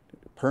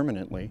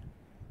permanently,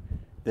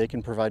 they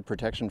can provide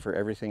protection for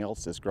everything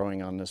else that's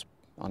growing on this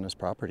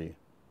property.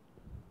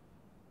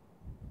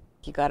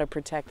 You got to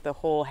protect the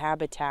whole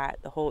habitat,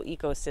 the whole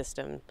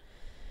ecosystem.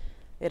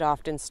 It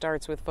often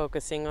starts with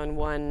focusing on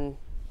one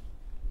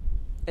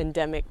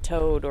endemic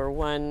toad or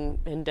one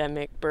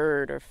endemic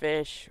bird or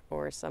fish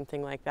or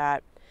something like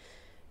that.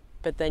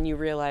 But then you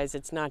realize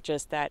it's not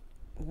just that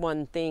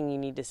one thing you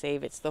need to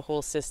save, it's the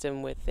whole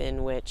system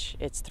within which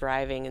it's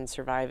thriving and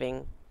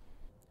surviving.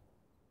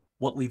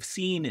 What we've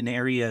seen in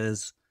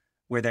areas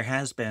where there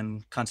has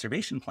been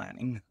conservation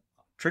planning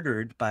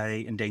triggered by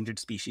endangered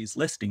species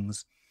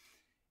listings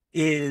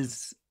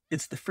is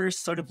it's the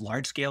first sort of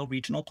large-scale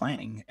regional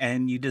planning,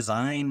 and you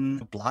design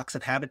blocks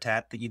of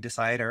habitat that you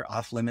decide are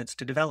off limits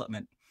to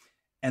development.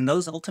 And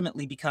those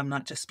ultimately become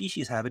not just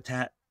species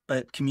habitat,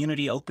 but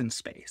community open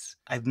space.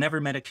 I've never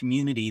met a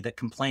community that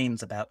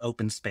complains about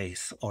open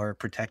space or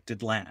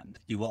protected land.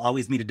 You will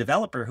always meet a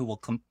developer who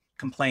will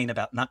complain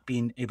about not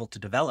being able to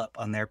develop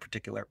on their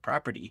particular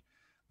property.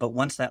 But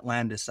once that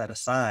land is set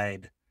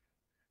aside,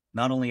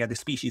 not only are the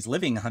species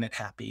living on it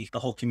happy,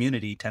 the whole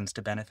community tends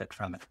to benefit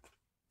from it.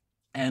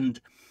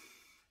 And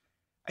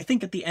I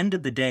think at the end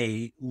of the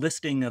day,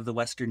 listing of the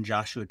Western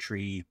Joshua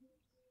tree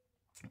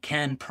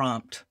can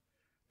prompt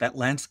that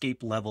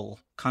landscape level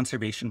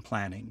conservation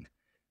planning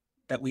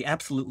that we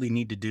absolutely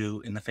need to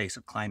do in the face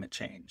of climate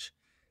change.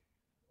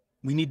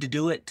 We need to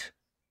do it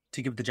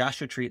to give the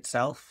Joshua tree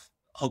itself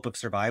hope of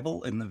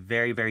survival in the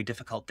very, very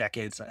difficult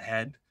decades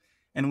ahead.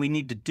 And we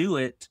need to do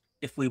it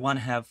if we want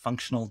to have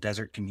functional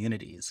desert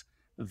communities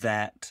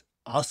that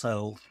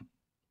also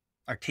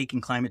are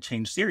taking climate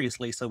change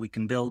seriously so we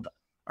can build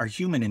our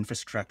human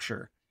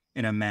infrastructure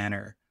in a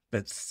manner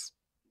that's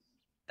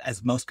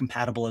as most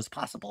compatible as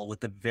possible with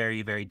the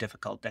very, very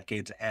difficult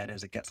decades ahead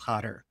as it gets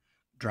hotter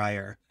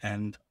drier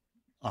and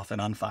often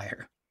on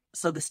fire.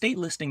 So the state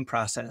listing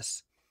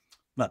process,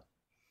 well,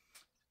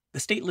 the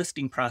state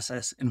listing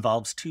process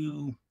involves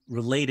two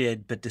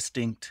related but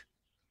distinct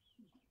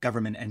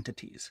government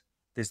entities.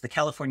 There's the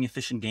California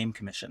Fish and Game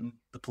Commission,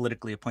 the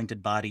politically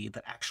appointed body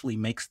that actually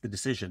makes the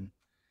decision,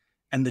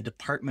 and the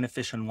Department of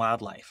Fish and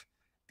Wildlife,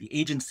 the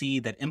agency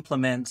that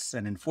implements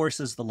and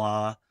enforces the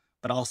law,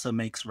 but also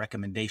makes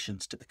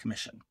recommendations to the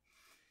commission.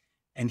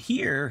 And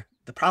here,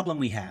 the problem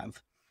we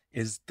have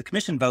is the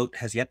commission vote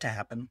has yet to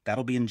happen.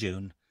 That'll be in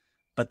June.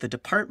 But the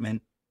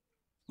department,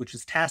 which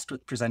is tasked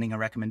with presenting a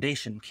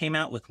recommendation, came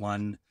out with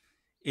one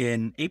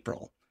in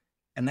April.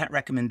 And that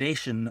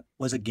recommendation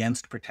was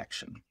against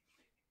protection.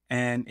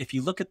 And if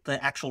you look at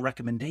the actual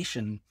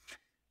recommendation,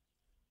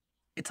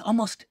 it's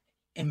almost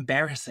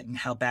embarrassing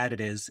how bad it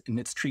is in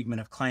its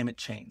treatment of climate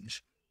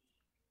change.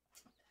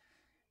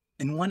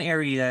 In one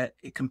area,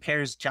 it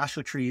compares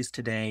Joshua trees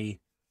today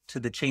to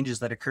the changes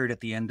that occurred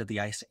at the end of the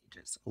ice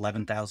ages,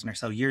 11,000 or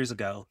so years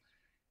ago.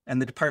 And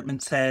the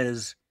department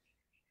says,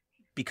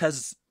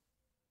 because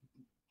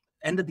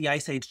end of the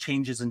ice age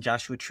changes in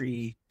Joshua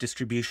tree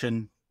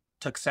distribution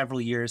took several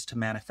years to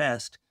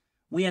manifest,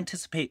 we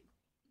anticipate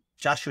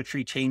Joshua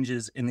tree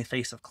changes in the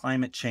face of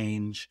climate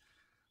change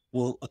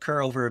will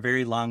occur over a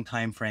very long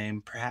time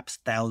frame, perhaps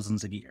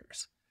thousands of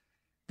years.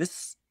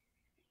 This,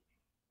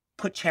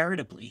 put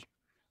charitably,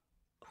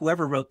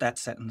 whoever wrote that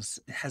sentence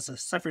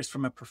suffers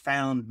from a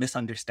profound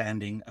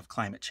misunderstanding of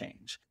climate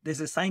change. There's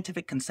a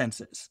scientific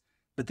consensus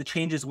that the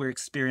changes we're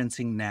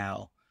experiencing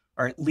now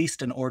are at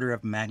least an order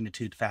of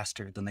magnitude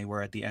faster than they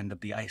were at the end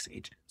of the ice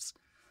ages.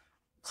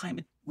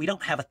 We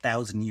don't have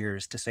 1,000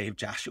 years to save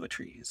Joshua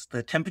trees.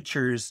 The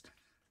temperatures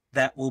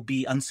that will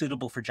be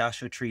unsuitable for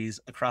Joshua trees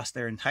across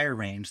their entire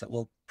range, that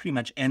will pretty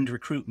much end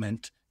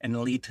recruitment and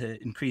lead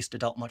to increased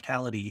adult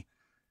mortality,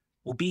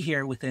 will be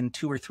here within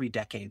 2 or 3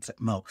 decades at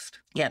most.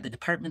 Yeah, the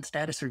department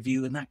status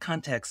review in that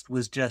context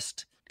was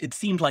just, it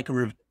seemed like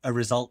a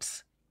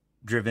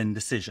results-driven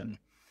decision.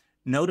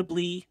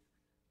 Notably,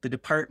 the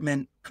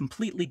department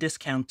completely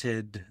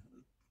discounted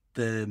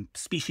the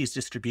species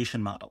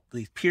distribution model,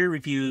 the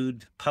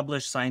peer-reviewed,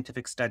 published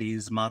scientific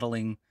studies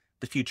modeling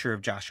the future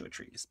of Joshua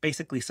trees.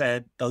 Basically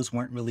said those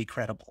weren't really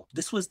credible.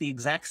 This was the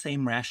exact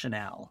same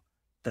rationale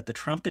that the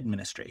Trump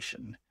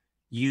administration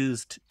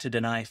used to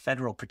deny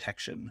federal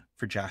protection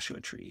for Joshua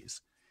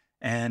trees.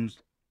 And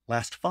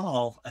last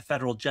fall, a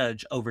federal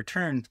judge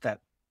overturned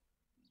that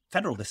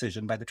federal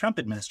decision by the Trump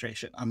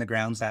administration on the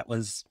grounds that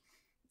was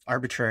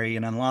arbitrary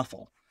and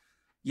unlawful.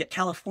 Yet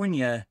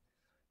California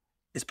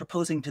is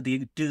proposing to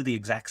do the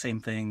exact same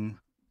thing,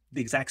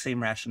 the exact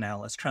same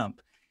rationale as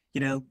Trump.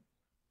 You know,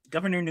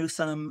 Governor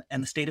Newsom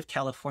and the state of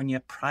California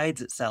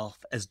prides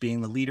itself as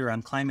being the leader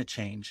on climate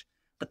change,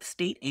 but the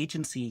state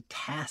agency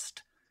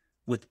tasked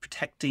with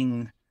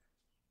protecting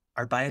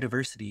our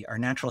biodiversity, our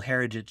natural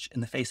heritage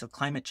in the face of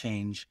climate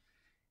change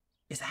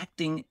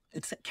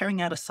it's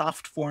carrying out a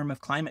soft form of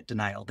climate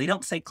denial. They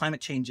don't say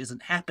climate change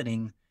isn't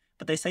happening,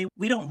 but they say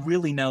we don't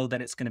really know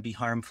that it's going to be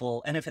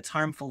harmful. And if it's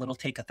harmful, it'll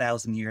take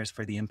 1,000 years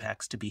for the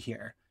impacts to be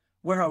here.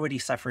 We're already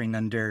suffering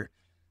under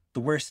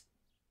the worst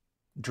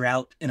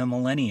drought in a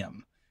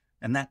millennium,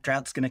 and that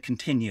drought's going to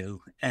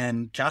continue.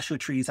 And Joshua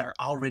trees are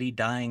already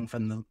dying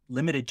from the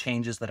limited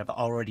changes that have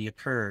already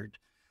occurred.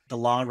 The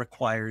law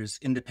requires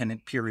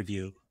independent peer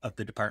review of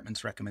the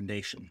department's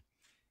recommendation.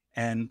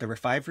 And there were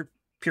 5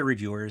 peer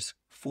reviewers.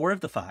 4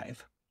 of the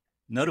 5,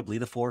 notably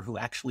the 4 who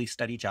actually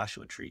study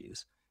Joshua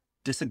trees,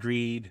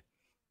 disagreed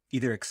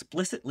either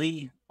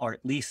explicitly or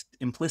at least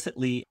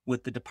implicitly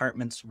with the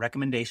department's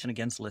recommendation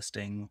against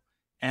listing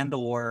and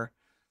or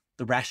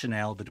the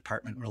rationale the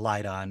department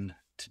relied on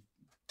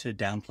to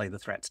downplay the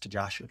threats to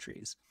Joshua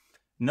trees.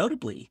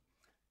 Notably,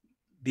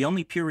 the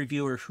only peer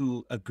reviewer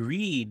who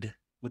agreed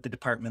with the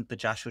department that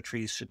Joshua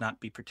trees should not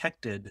be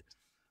protected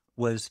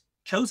was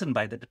chosen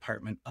by the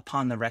department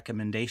upon the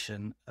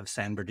recommendation of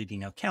San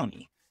Bernardino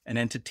County, an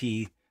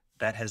entity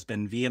that has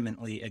been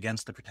vehemently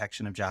against the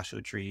protection of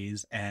Joshua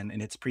trees and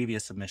in its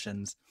previous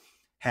submissions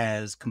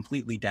has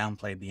completely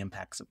downplayed the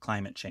impacts of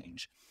climate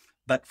change.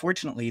 But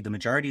fortunately, the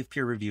majority of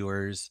peer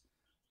reviewers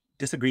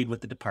disagreed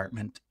with the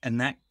department, and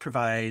that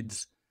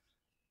provides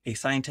a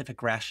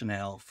scientific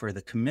rationale for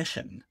the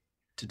commission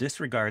to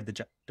disregard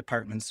the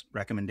department's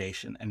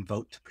recommendation and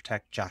vote to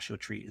protect Joshua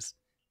trees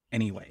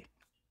anyway.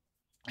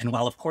 And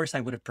while, of course, I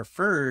would have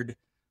preferred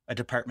a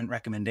department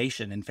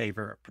recommendation in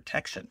favor of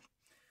protection,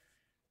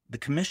 the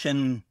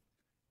commission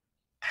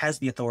has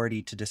the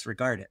authority to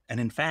disregard it. And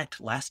in fact,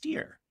 last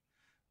year,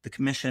 the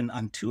commission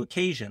on 2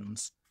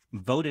 occasions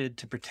voted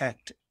to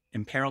protect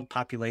imperiled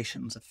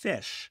populations of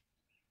fish,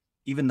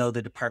 even though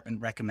the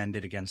department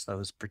recommended against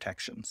those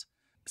protections.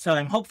 So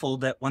I'm hopeful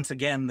that once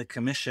again, the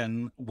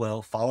commission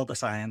will follow the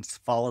science,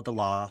 follow the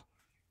law,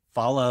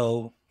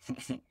 follow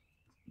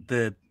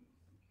the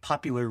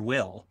popular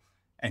will,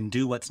 and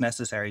do what's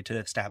necessary to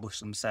establish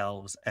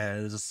themselves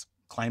as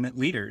climate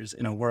leaders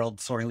in a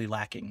world sorely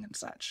lacking and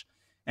such.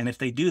 And if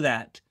they do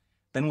that,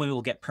 then we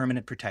will get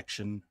permanent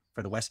protection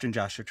for the Western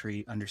Joshua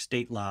tree under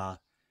state law,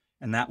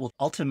 and that will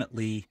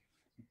ultimately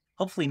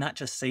hopefully not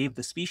just save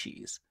the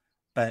species,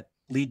 but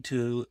lead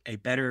to a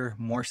better,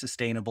 more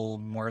sustainable,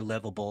 more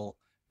livable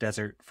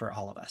desert for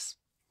all of us.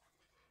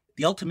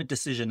 The ultimate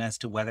decision as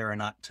to whether or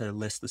not to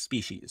list the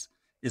species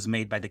is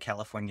made by the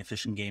California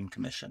Fish and Game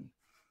Commission.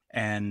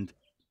 And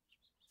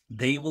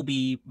they will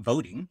be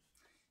voting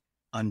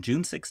on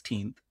June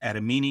 16th at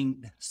a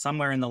meeting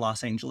somewhere in the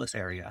Los Angeles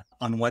area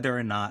on whether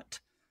or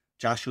not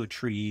Joshua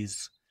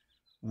trees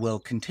will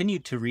continue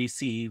to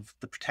receive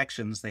the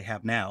protections they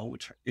have now,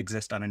 which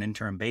exist on an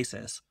interim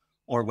basis,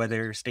 or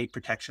whether state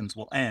protections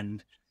will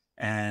end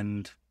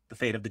and the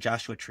fate of the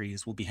Joshua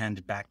trees will be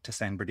handed back to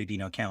San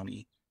Bernardino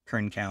County,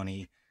 Kern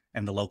County,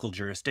 and the local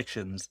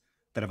jurisdictions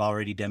that have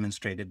already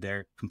demonstrated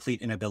their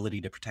complete inability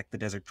to protect the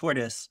desert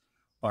tortoise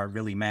or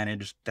really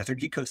manage desert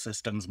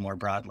ecosystems more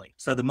broadly.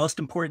 So the most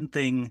important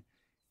thing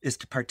is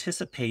to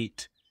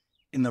participate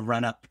in the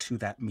run-up to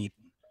that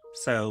meeting.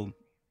 So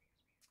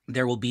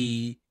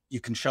you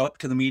can show up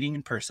to the meeting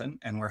in person,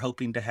 and we're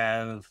hoping to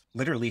have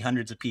literally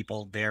hundreds of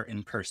people there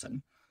in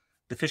person.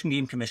 The Fish and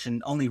Game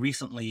Commission only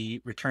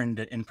recently returned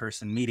to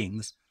in-person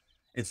meetings.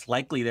 It's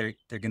likely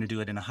they're going to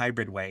do it in a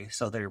hybrid way,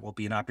 so there will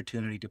be an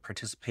opportunity to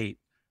participate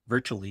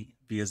virtually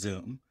via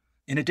Zoom.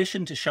 In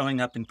addition to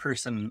showing up in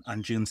person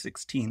on June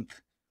 16th,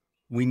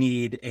 we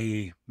need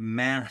a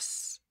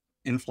mass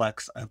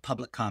influx of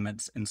public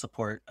comments in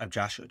support of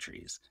Joshua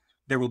trees.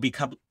 There will be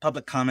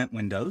public comment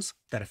windows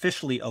that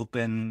officially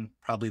open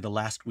probably the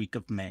last week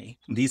of May.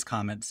 These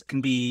comments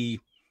can be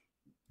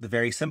the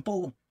very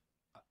simple,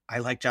 I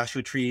like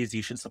Joshua trees,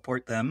 you should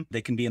support them.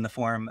 They can be in the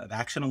form of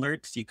action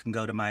alerts. You can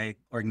go to my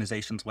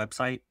organization's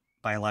website,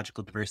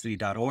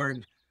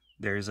 biologicaldiversity.org.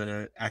 There's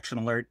an action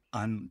alert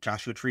on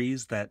Joshua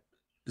trees that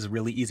is a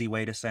really easy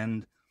way to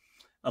send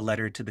a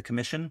letter to the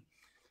commission.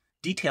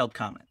 Detailed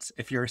comments.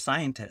 If you're a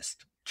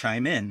scientist,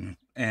 chime in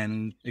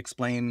and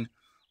explain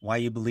why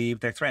you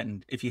believe they're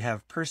threatened. If you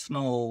have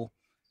personal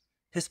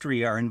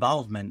history or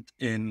involvement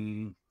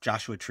in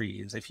Joshua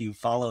trees, if you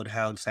followed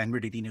how San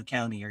Bernardino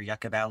County or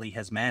Yucca Valley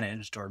has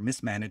managed or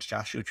mismanaged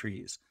Joshua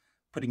trees,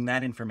 putting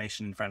that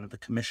information in front of the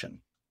commission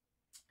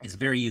is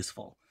very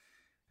useful.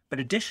 But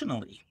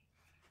additionally,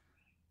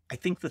 I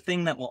think the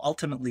thing that will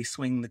ultimately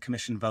swing the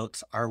commission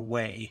votes our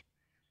way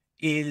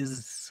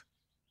is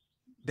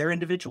they're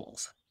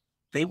individuals.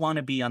 They want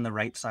to be on the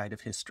right side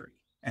of history,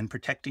 and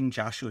protecting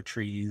Joshua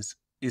trees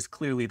is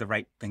clearly the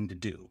right thing to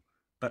do.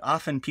 But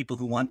often people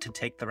who want to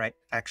take the right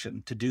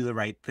action, to do the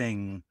right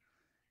thing,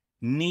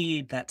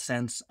 need that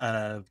sense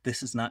of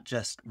this is not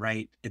just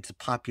right, it's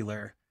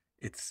popular,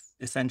 it's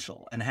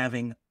essential. And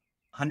having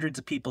hundreds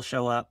of people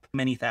show up,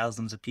 many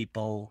thousands of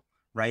people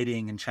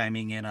writing and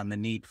chiming in on the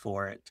need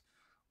for it,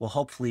 will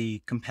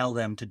hopefully compel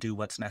them to do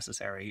what's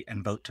necessary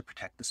and vote to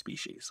protect the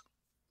species.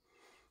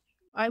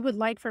 I would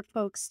like for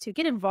folks to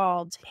get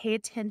involved, pay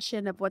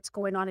attention of what's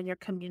going on in your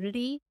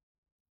community,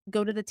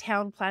 go to the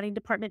town planning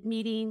department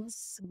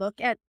meetings,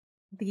 look at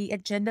the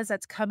agendas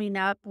that's coming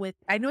up with,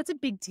 I know it's a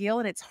big deal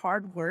and it's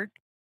hard work.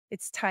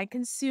 It's time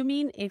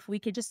consuming if we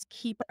could just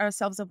keep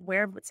ourselves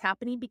aware of what's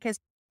happening, because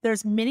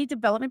there's many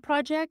development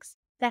projects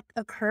that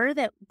occur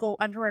that go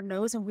under our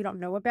nose and we don't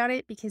know about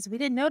it because we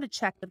didn't know to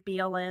check the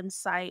BLM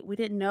site. We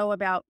didn't know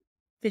about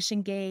Fish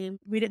and Game.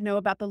 We didn't know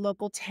about the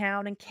local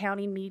town and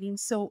county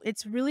meetings. So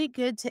it's really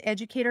good to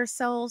educate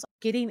ourselves.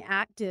 Getting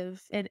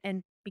active and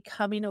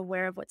becoming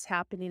aware of what's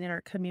happening in our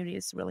community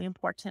is really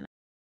important.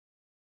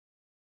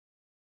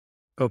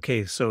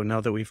 Okay, so now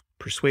that we've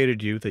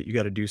persuaded you that you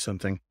got to do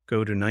something,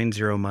 go to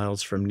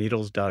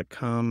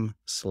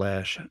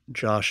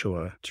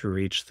 90milesfromneedles.com/Joshua to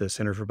reach the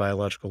Center for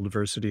Biological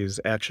Diversity's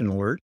action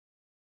alert.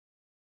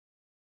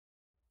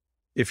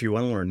 If you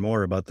want to learn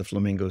more about the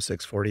Flamingo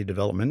 640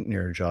 development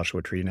near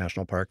Joshua Tree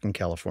National Park in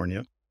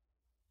California,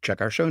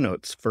 check our show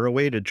notes for a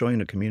way to join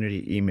a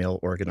community email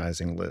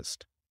organizing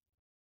list.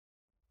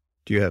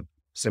 Do you have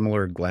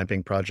similar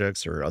glamping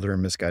projects or other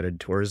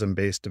misguided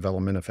tourism-based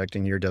development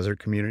affecting your desert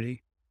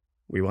community?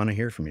 We want to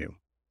hear from you.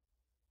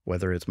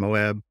 Whether it's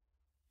Moab,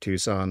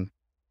 Tucson,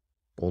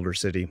 Boulder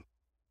City,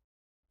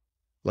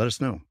 let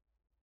us know.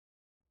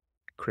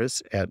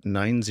 Chris at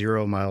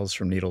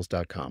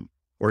 90milesfromneedles.com.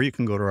 Or you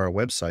can go to our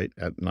website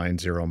at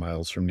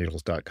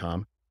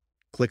 90milesfromneedles.com,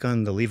 click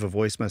on the Leave a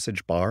Voice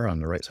Message bar on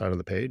the right side of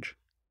the page,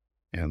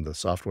 and the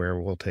software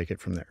will take it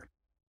from there.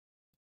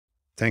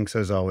 Thanks,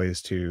 as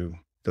always, to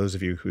those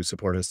of you who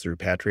support us through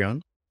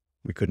Patreon.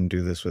 We couldn't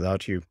do this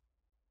without you.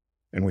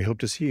 And we hope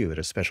to see you at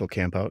a special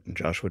campout in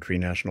Joshua Tree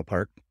National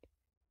Park,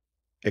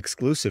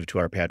 exclusive to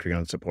our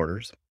Patreon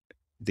supporters,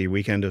 the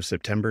weekend of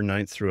September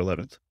 9th through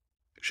 11th.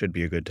 Should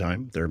be a good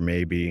time. There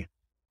may be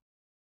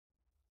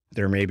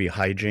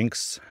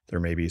hijinks.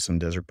 There may be some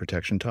desert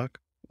protection talk.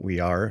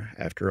 We are,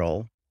 after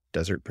all,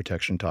 desert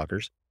protection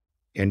talkers.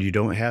 And you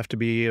don't have to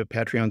be a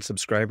Patreon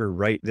subscriber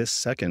right this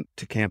second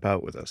to camp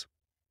out with us.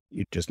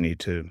 You just need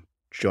to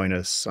join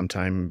us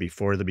sometime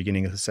before the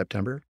beginning of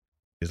September,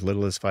 as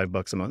little as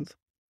 $5 a month,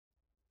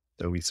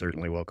 though we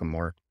certainly welcome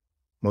more.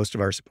 Most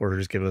of our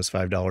supporters give us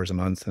 $5 a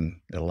month,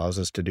 and it allows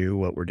us to do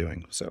what we're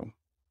doing. So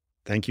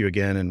Thank you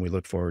again, and we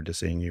look forward to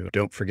seeing you.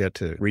 Don't forget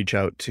to reach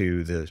out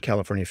to the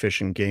California Fish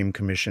and Game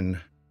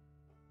Commission.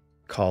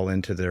 Call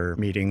into their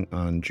meeting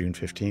on June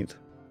 15th.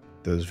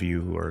 Those of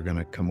you who are going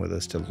to come with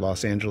us to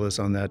Los Angeles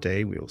on that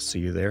day, we will see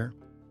you there.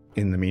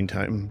 In the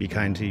meantime, be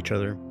kind to each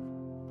other.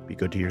 Be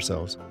good to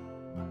yourselves.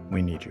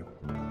 We need you.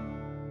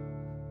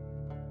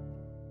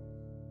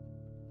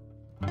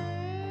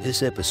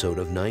 This episode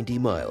of 90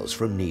 Miles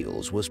from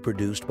Needles was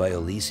produced by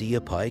Alicia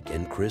Pike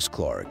and Chris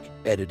Clark.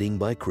 Editing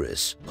by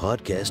Chris.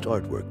 Podcast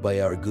artwork by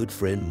our good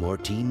friend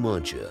Martine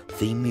Mancha.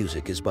 Theme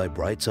music is by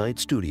Brightside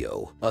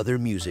Studio. Other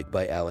music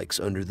by Alex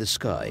Under the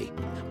Sky.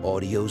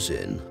 Audio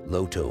Zen,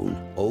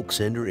 Lowtone,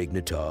 Oaksender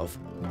Ignatov,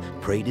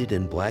 Prated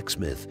and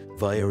Blacksmith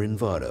via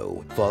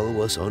Envato.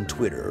 Follow us on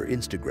Twitter or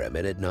Instagram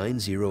at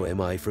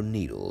 90mi from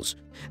Needles,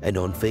 and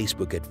on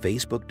Facebook at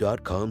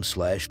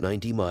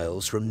facebook.com/90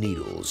 miles from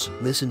Needles.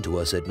 Listen to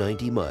us at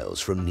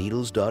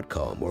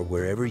 90milesfromneedles.com or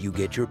wherever you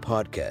get your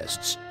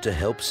podcasts. To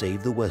help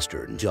save the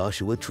Western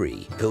Joshua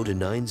Tree, go to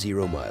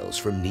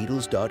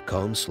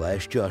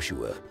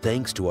 90milesfromneedles.com/Joshua.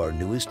 Thanks to our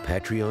newest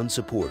Patreon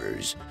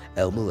supporters,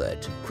 El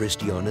Millet,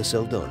 Christiana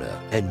Saldana,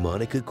 and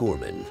Monica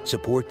Gorman.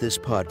 Support this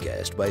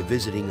podcast by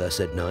visiting us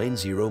at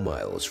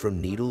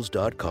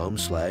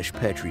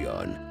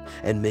 90milesfromneedles.com/Patreon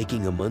and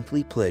making a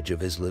monthly pledge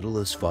of as little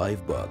as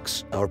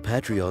 $5. Our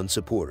Patreon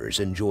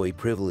supporters enjoy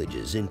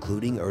privileges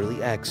including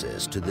early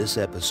access to this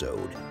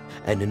episode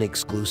and an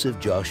exclusive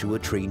Joshua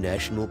Tree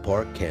National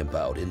Park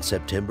campout in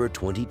September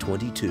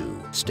 2022.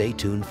 Stay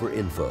tuned for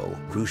info.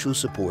 Crucial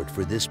support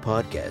for this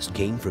podcast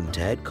came from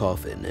Tad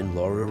Coffin and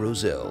Laura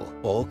Roselle.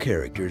 All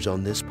characters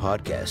on this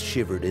podcast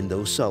shivered in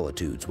those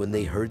solitudes when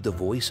they heard the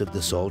voice of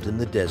the salt in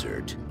the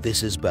desert.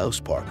 This is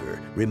Bouse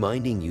Parker,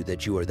 reminding you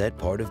that you are that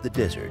part of the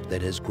desert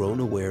that has grown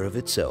aware of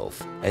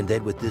itself, and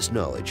that with this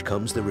knowledge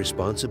comes the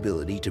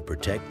responsibility to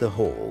protect the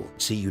whole.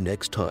 See you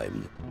next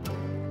time.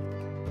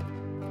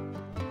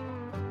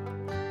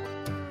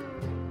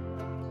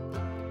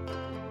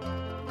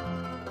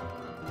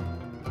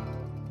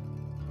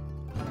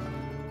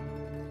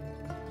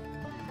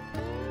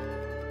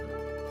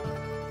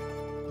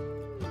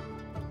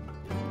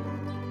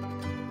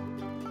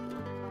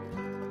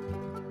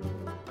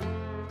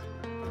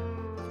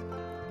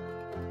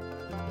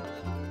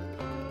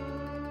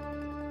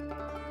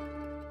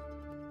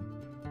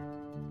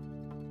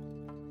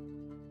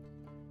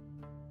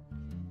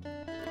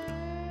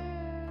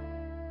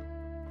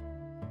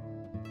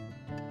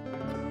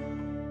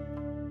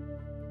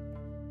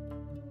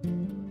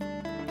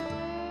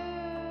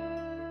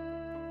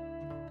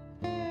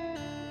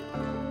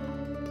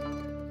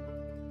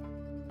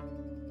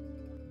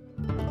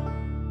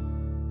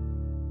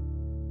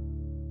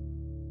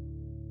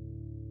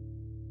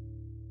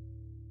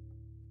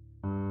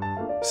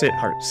 Sit,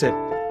 Hart, sit.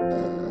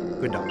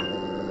 Good dog.